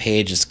Instagram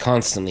page is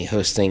constantly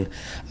hosting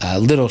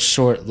little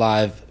short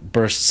live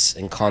bursts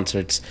and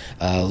concerts,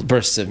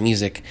 bursts of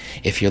music,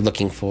 if you're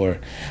looking for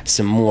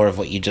some more of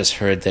what you just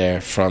heard there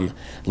from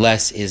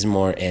Les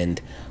Ismore and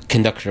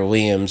Conductor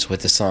Williams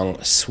with the song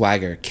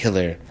Swagger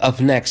Killer. Up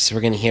next,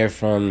 we're going to hear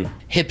from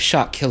Hip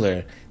Shot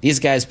Killer. These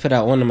guys put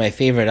out one of my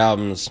favorite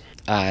albums.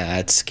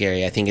 It's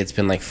scary. I think it's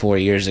been like 4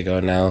 years ago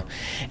now.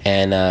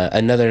 And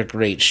another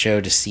great show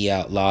to see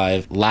out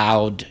live.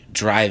 Loud,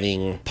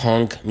 driving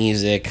punk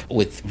music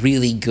with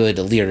really good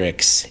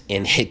lyrics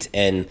in it,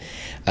 and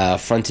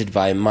fronted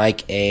by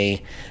Mike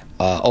A.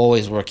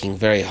 Always working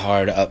very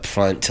hard up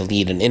front to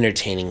lead an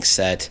entertaining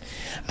set.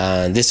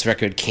 This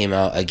record came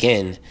out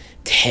again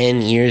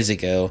 10 years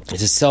ago.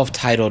 It's a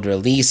self-titled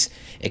release.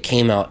 It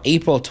came out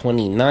April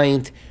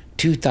 29th,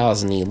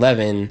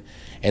 2011.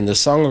 And the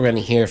song we're going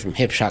to hear from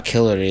Hip Shot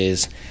Killer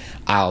is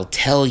I'll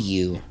Tell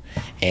You.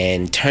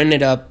 And turn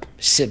it up,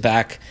 sit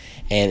back,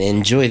 and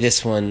enjoy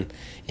this one.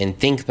 And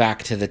think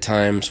back to the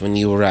times when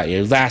you were at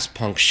your last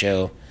punk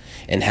show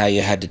and how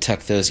you had to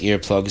tuck those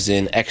earplugs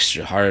in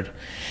extra hard.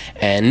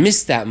 And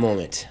miss that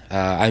moment.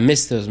 I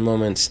miss those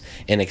moments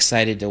and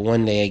excited to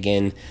one day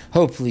again,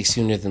 hopefully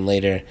sooner than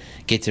later,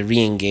 get to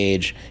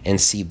re-engage and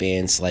see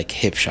bands like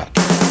Hip Shot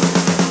Killer.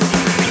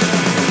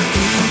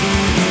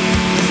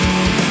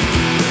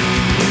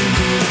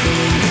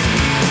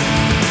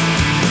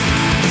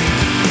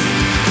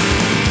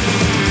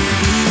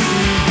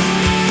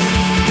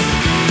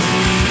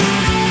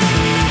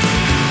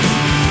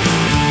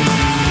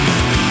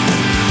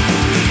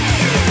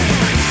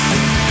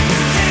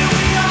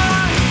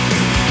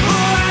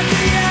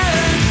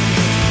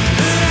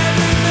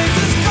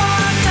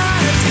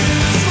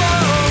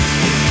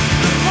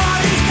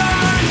 Party's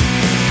gone,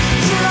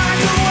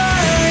 dragged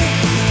away.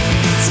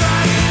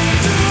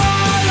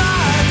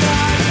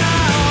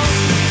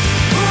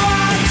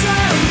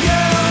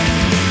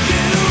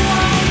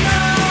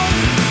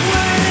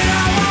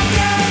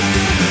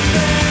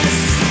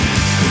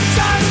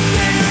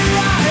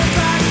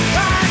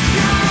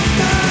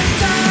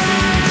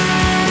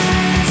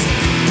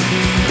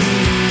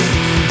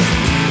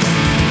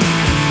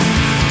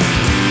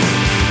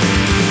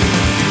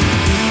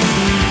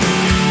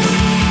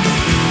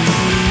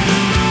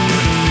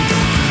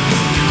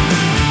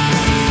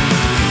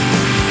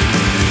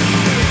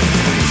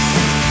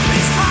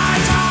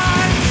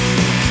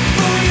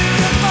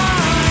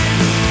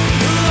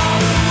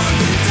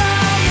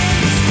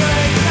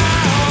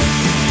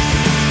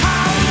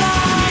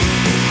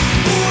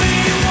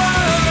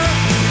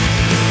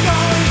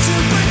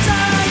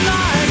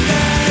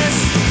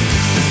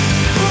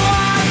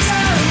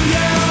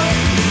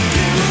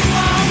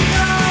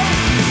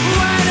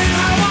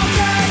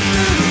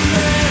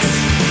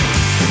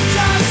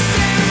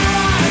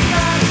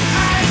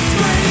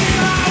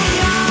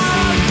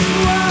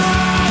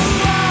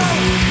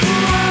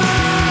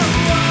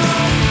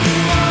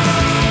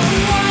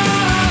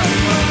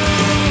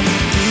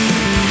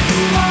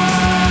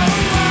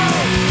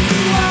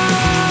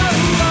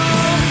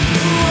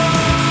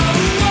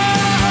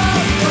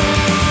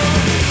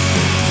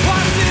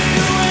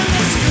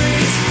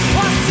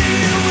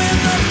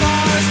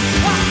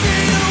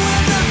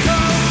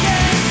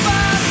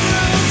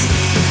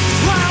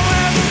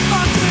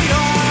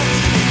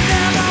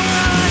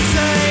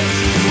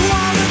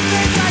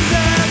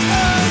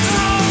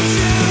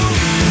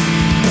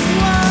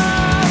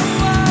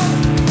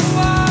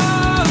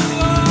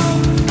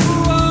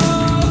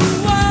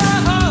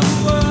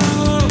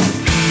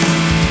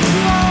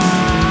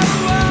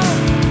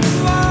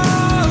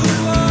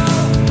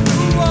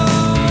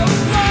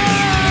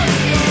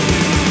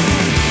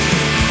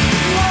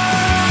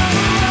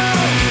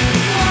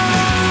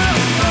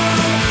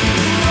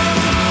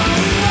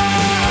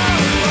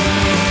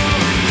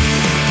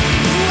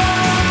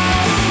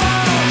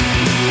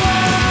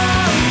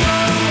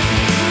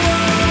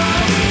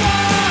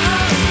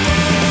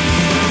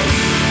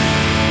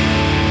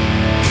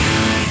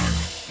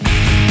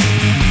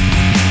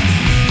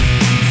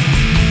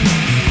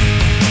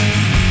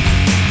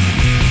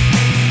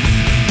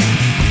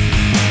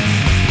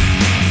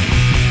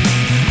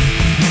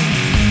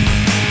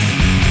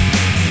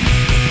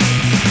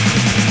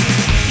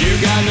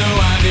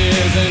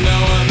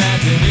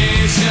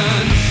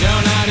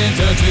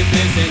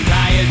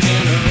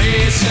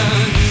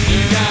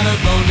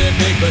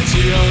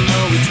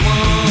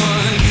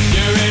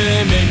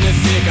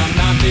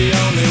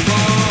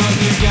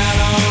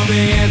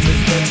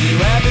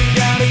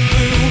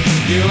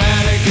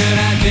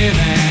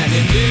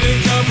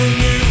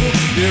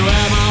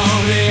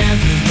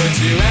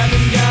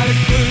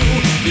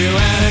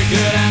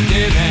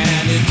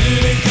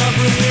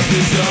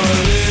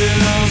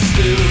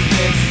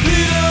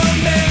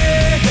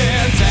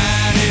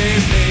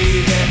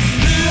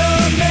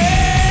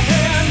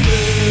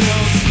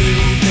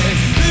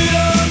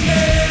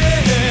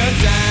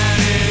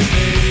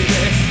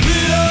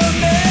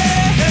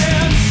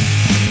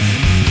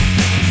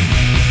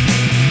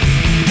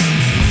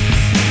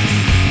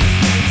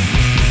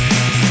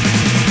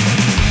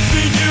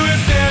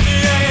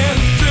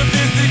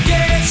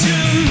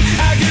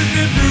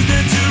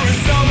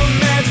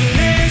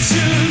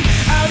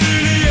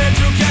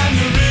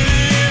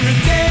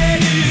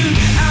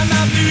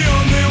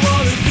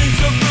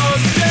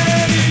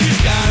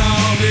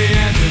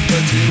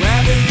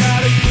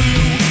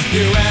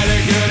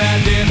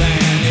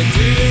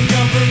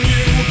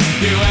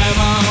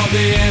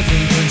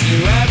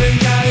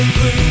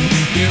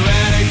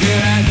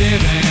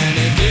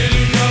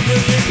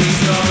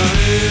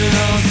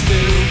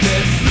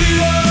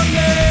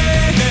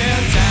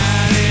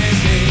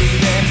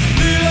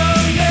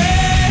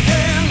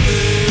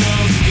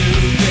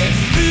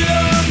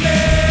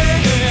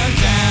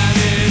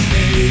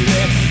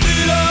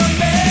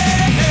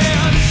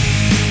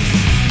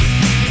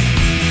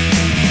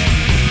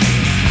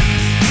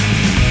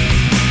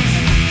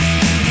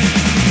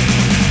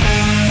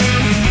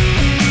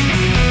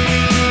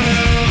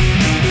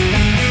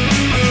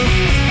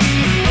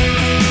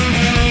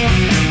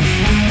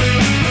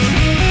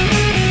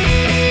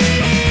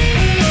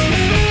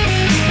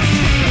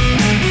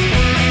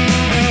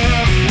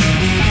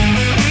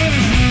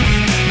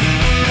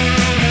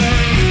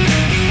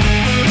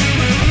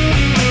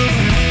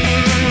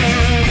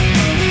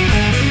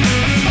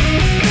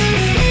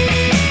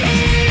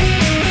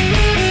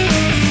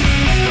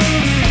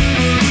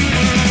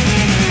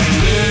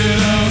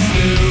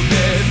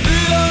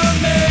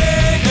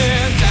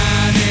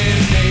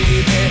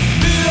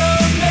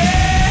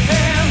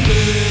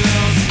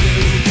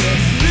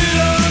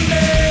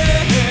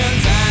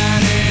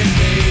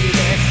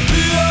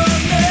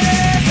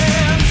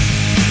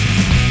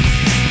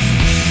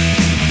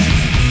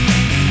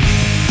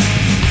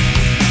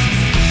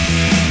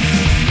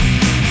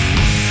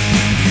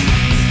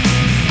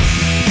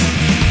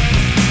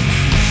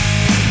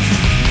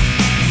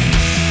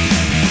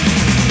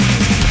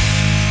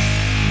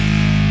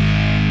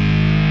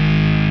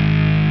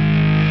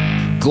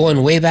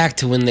 Going way back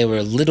to when they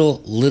were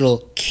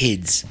little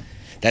kids.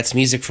 That's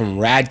music from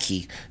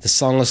Radke. The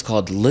song was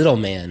called Little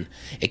Man.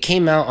 It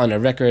came out on a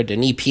record,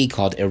 an EP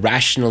called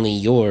Irrationally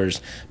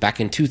Yours back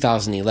in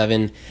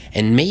 2011,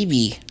 and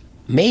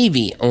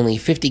maybe only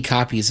 50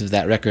 copies of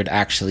that record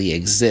actually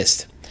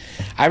exist.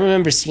 I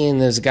remember seeing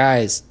those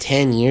guys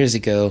 10 years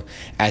ago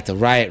at the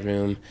Riot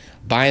Room,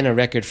 buying a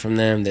record from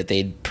them that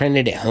they'd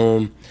printed at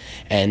home,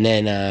 and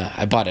then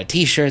I bought a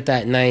t-shirt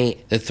that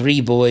night. The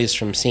three boys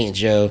from St.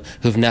 Joe,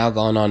 who've now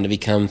gone on to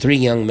become three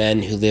young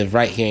men who live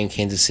right here in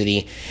Kansas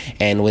City,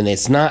 and when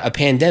it's not a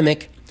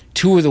pandemic,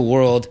 tour the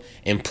world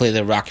and play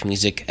their rock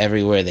music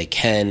everywhere they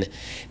can.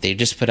 They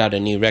just put out a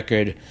new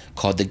record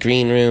called The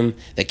Green Room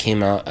that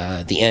came out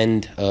the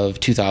end of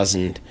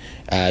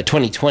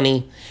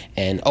 2020,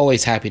 and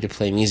always happy to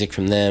play music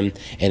from them.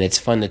 And it's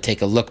fun to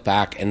take a look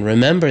back and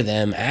remember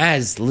them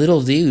as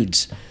little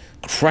dudes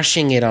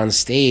crushing it on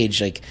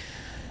stage. Like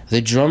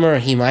the drummer,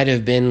 he might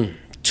have been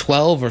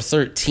 12 or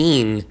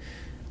 13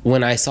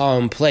 when I saw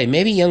him play,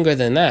 maybe younger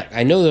than that.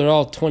 I know they're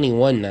all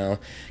 21 now,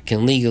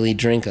 can legally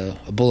drink a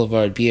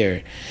Boulevard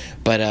beer,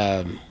 but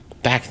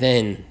back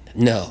then,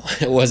 no,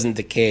 it wasn't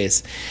the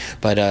case.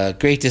 But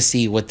great to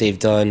see what they've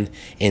done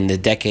in the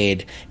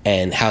decade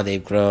and how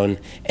they've grown,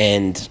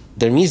 and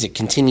their music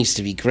continues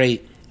to be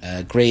great.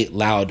 Great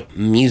loud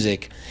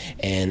music,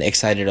 and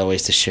excited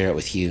always to share it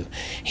with you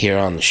here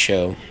on the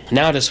show.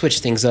 Now to switch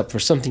things up for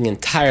something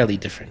entirely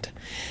different.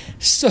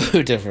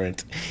 So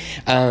different.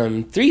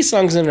 3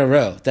 songs in a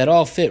row that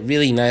all fit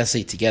really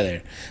nicely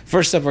together.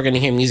 First up, we're going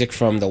to hear music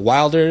from The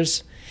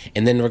Wilders,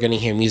 and then we're going to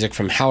hear music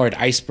from Howard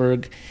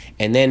Iceberg,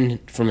 and then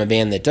from a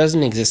band that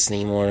doesn't exist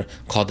anymore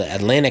called the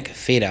Atlantic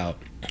Fade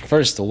Out.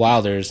 First, The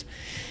Wilders.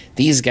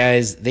 These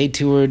guys, they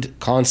toured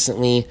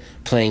constantly,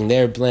 playing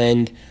their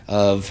blend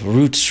of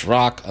roots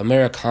rock,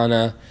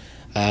 Americana,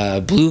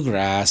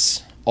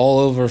 bluegrass, all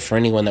over for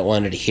anyone that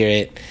wanted to hear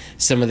it.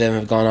 Some of them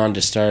have gone on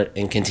to start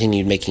and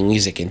continued making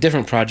music in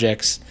different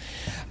projects.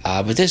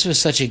 But this was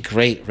such a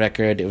great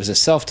record. It was a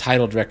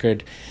self-titled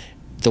record,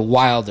 The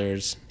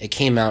Wilders. It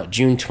came out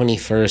June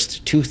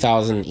 21st,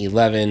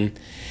 2011,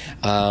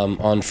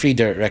 on Free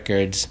Dirt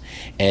Records.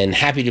 And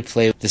happy to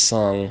play the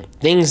song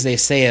Things They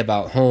Say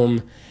About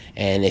Home.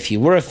 And if you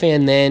were a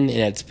fan then, and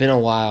it's been a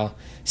while,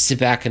 sit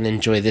back and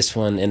enjoy this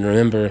one, and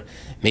remember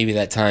maybe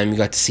that time you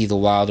got to see the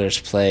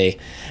Wilders play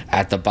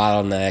at the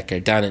Bottleneck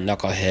or down at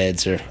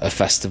Knuckleheads or a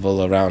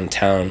festival around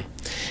town.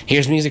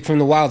 Here's music from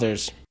the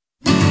Wilders.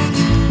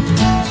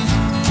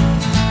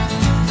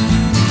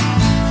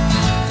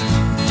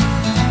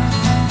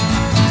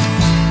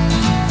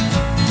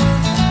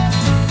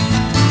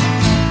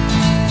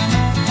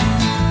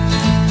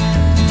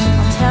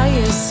 I'll tell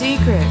you a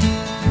secret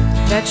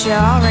that you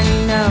already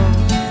know.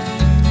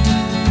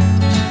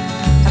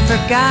 I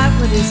forgot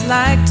what it's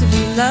like to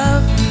be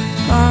loved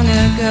long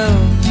ago.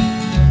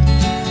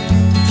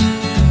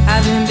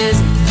 I've been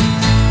busy,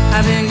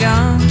 I've been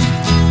gone,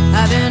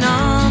 I've been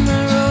on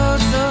the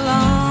road so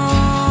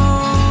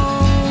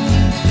long.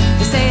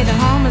 They say the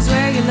home is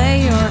where you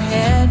lay your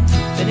head,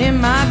 but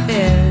in my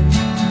bed,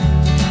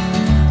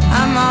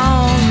 I'm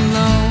all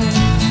alone.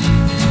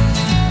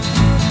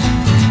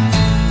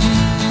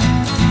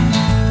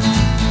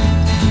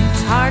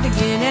 Hard to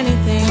get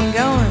anything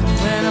going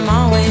when I'm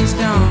always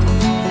gone.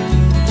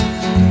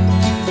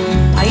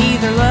 I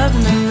either love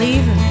them and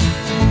leave them,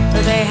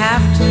 or they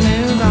have to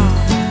move on.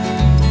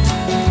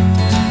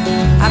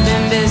 I've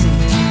been busy,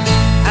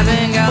 I've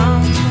been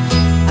gone,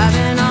 I've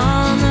been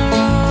on the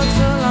road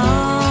so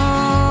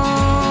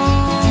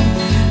long.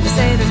 They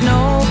say there's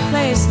no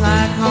place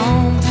like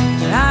home,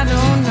 but I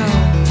don't know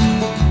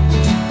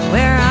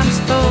where I'm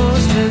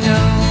supposed to go.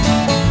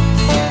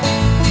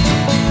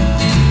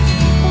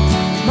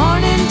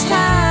 Morning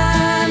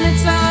time,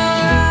 it's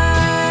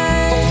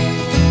alright.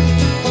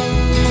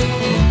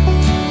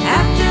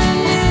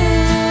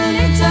 Afternoon,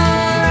 it's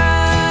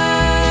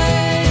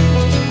alright.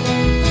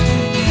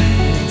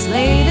 It's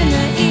late in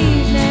the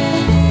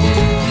evening,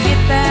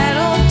 get that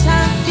old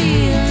time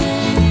feeling.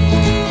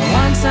 I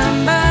want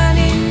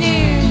somebody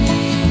near me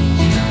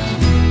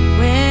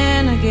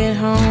when I get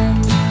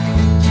home.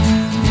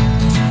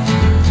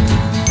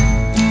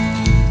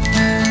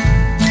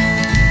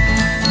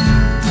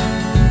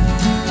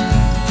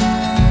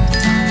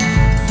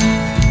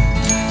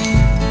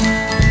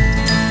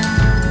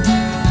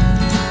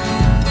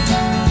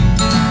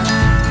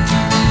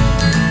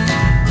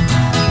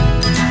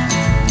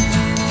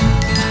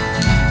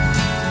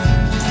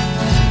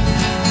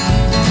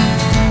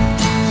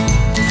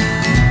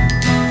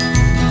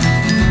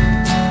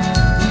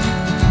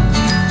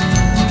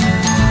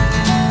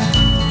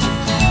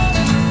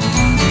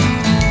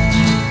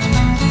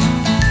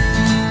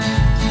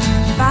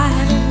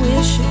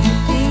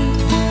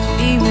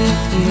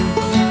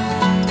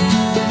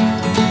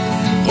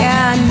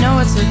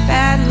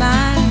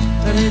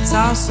 It's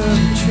also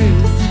the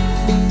truth.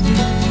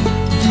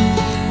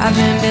 I've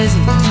been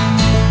busy,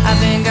 I've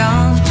been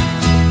gone,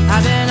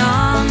 I've been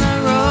on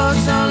the road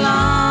so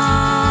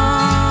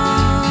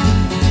long.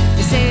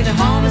 They say the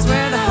home is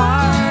where the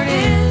heart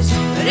is,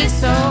 but it's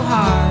so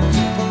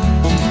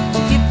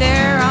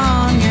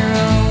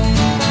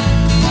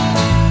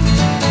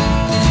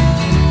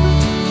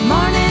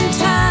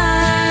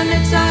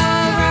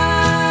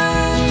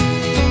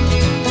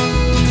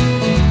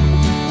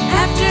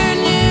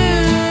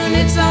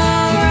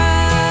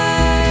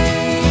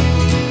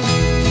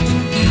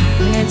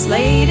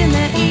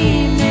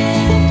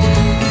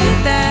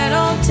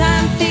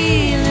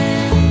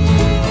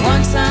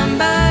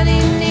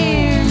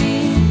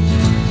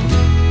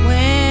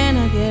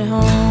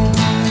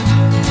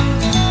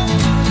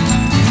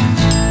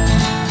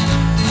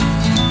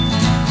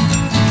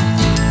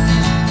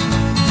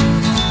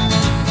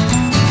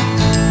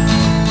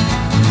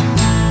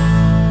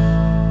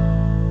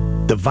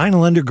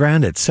Vinyl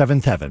Underground at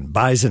 7th Heaven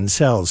buys and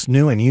sells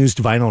new and used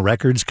vinyl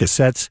records,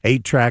 cassettes,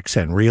 8-tracks,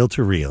 and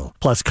reel-to-reel,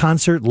 plus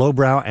concert,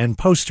 lowbrow, and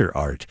poster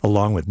art,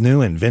 along with new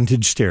and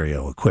vintage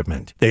stereo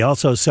equipment. They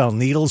also sell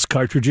needles,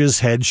 cartridges,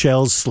 head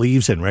shells,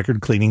 sleeves, and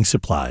record cleaning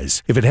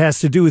supplies. If it has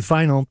to do with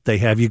vinyl, they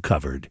have you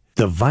covered.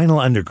 The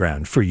Vinyl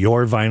Underground for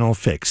your vinyl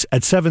fix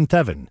at 7th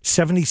Heaven,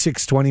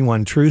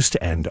 7621 Troost,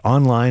 and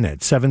online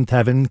at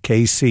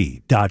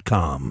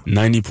 7thHeavenkc.com.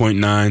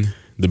 90.9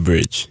 The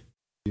Bridge.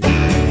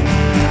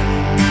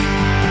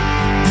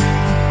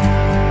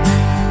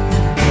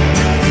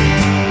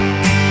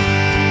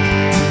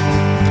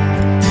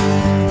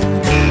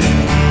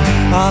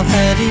 I've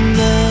had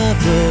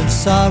enough of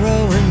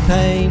sorrow and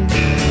pain.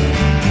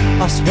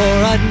 I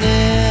swore I'd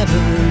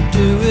never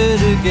do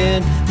it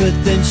again, but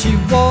then she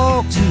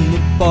walks in the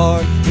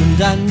bar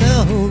and I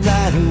know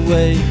right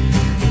away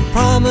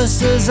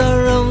promises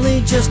are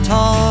only just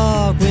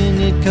talk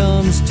when it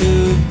comes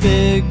to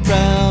big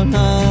brown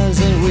eyes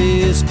and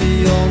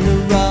whiskey on the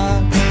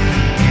rocks.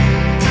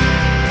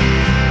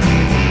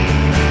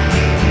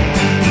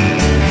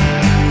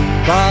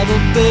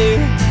 Bottled beer,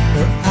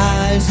 her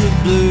eyes are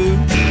blue.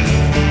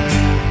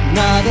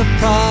 Not a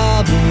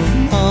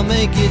problem, I'll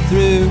make it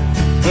through.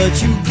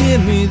 But you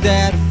give me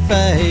that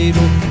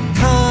fatal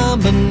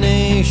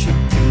combination.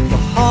 The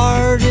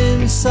heart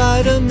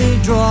inside of me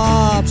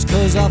drops,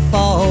 'cause I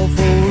fall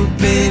for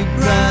big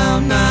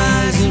brown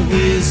eyes and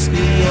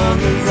whiskey on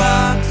the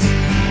rocks.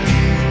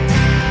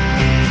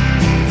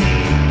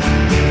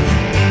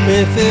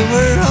 If it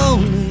were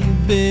only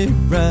big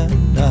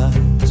brown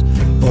eyes,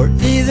 or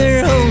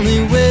either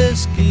only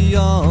whiskey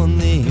on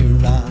the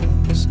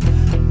rocks,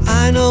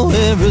 I know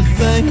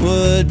everything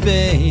would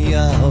be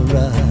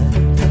alright.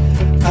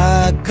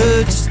 I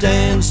could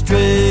stand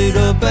straight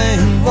up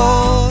and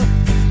walk,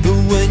 but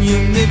when you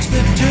mix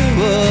the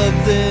two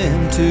of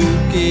them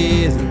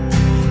together,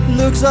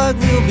 looks like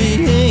we'll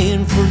be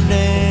in for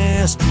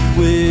nasty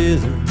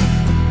weather.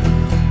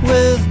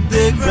 With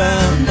big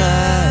brown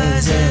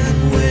eyes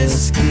and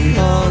whiskey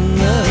on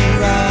the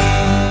rise.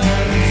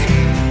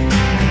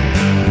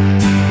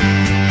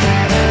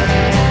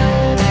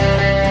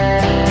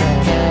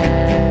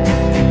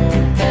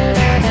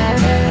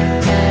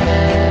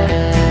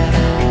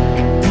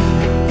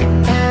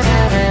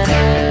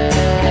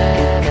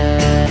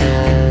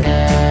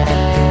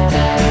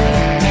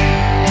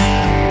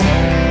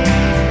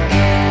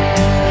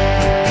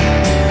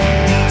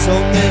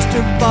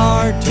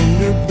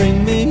 Bartender, bring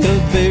me a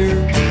beer.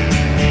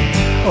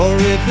 Or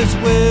if it's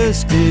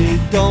whiskey,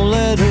 don't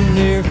let her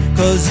near.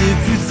 'Cause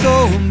if you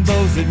throw them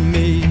both at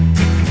me,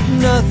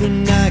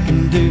 nothing I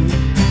can do.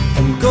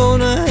 I'm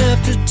gonna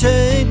have to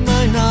take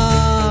my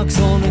knocks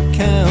on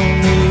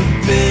account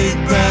of big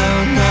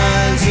brown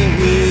eyes and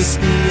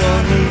whiskey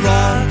on the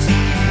rocks.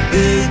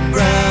 Big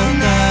brown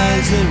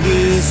eyes and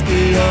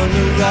whiskey on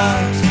the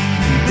rocks.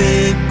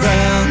 Big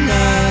brown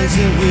eyes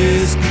and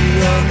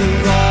whiskey on the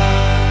rocks.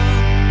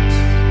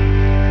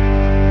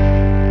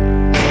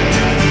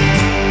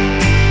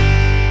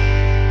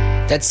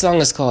 That song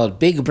is called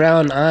Big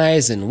Brown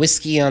Eyes and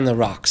Whiskey on the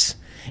Rocks.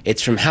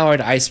 It's from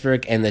Howard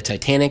Iceberg and the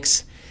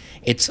Titanics.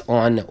 It's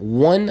on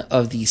one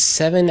of the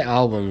 7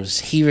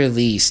 albums he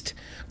released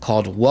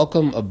called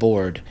Welcome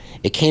Aboard.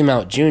 It came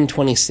out June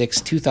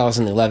 26,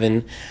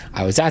 2011.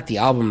 I was at the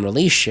album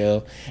release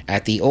show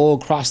at the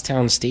old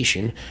Crosstown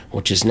Station,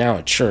 which is now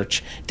a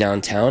church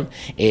downtown.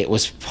 It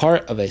was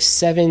part of a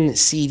 7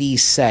 CD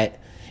set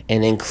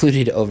and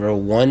included over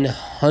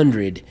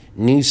 100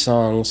 new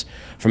songs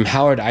from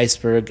Howard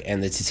Iceberg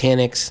and the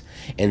Titanics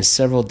and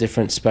several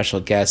different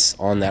special guests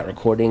on that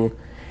recording.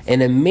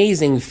 An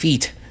amazing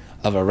feat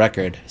of a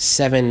record,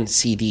 7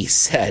 CD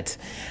set.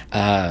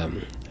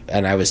 And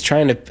I was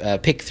trying to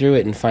pick through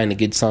it and find a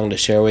good song to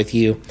share with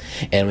you,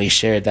 and we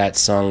shared that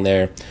song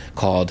there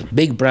called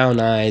Big Brown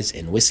Eyes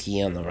and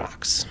Whiskey on the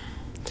Rocks.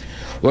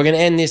 We're going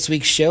to end this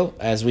week's show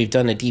as we've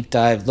done a deep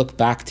dive, look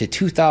back to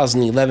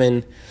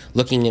 2011,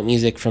 looking at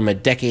music from a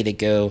decade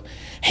ago,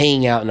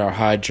 hanging out in our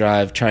hard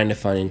drive, trying to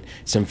find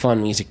some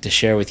fun music to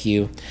share with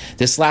you.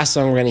 This last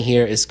song we're going to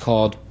hear is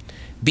called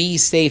Be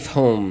Safe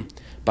Home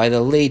by the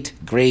late,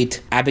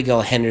 great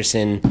Abigail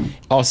Henderson,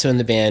 also in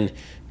the band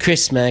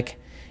Chris Mack,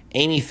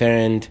 Amy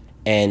Farrand,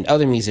 and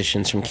other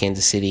musicians from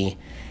Kansas City.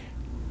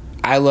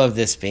 I love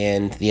this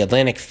band, the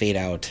Atlantic Fade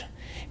Out,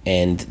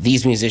 and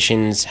these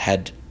musicians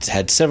had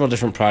several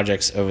different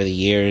projects over the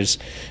years.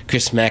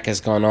 Chris Mack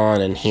has gone on,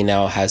 and he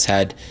now has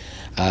had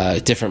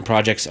different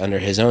projects under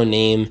his own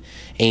name.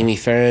 Amy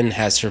Farrand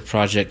has her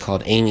project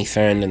called Amy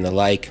Farrand and the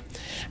Like.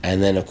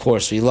 And then, of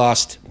course, we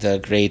lost the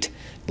great,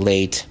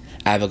 late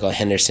Abigail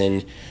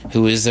Henderson,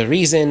 who is the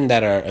reason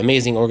that our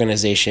amazing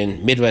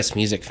organization, Midwest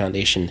Music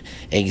Foundation,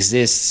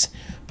 exists.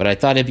 But I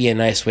thought it'd be a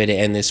nice way to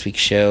end this week's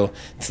show,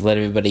 to let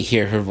everybody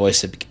hear her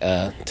voice,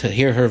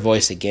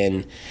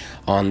 again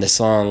on the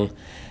song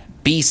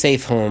Be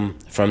Safe Home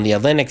from the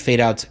Atlantic Fade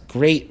Out's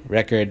great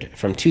record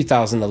from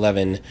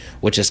 2011,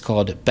 which is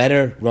called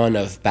Better Run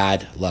of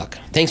Bad Luck.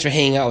 Thanks for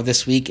hanging out with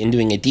this week and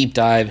doing a deep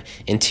dive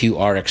into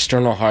our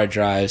external hard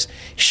drives,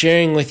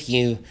 sharing with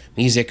you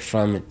music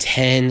from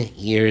 10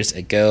 years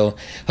ago.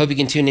 Hope you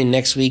can tune in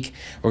next week.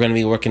 We're going to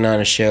be working on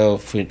a show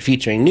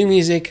featuring new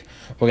music.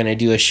 We're going to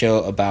do a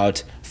show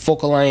about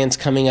Folk Alliance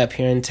coming up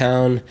here in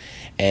town,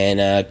 and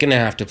going to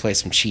have to play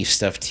some Chiefs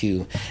stuff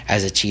too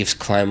as the Chiefs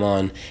climb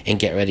on and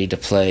get ready to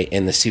play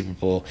in the Super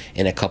Bowl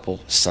in a couple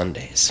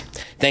Sundays.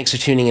 Thanks for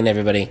tuning in,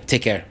 everybody.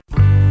 Take care.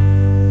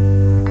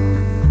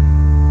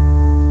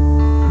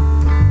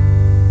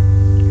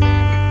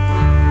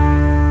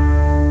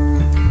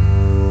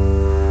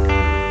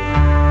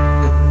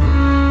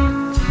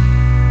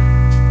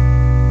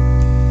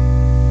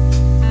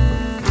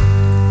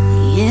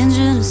 The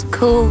engine is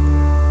cold,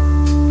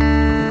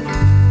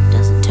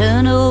 doesn't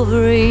turn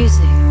over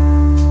easy.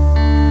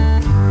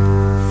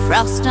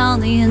 Frost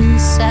on the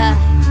inside,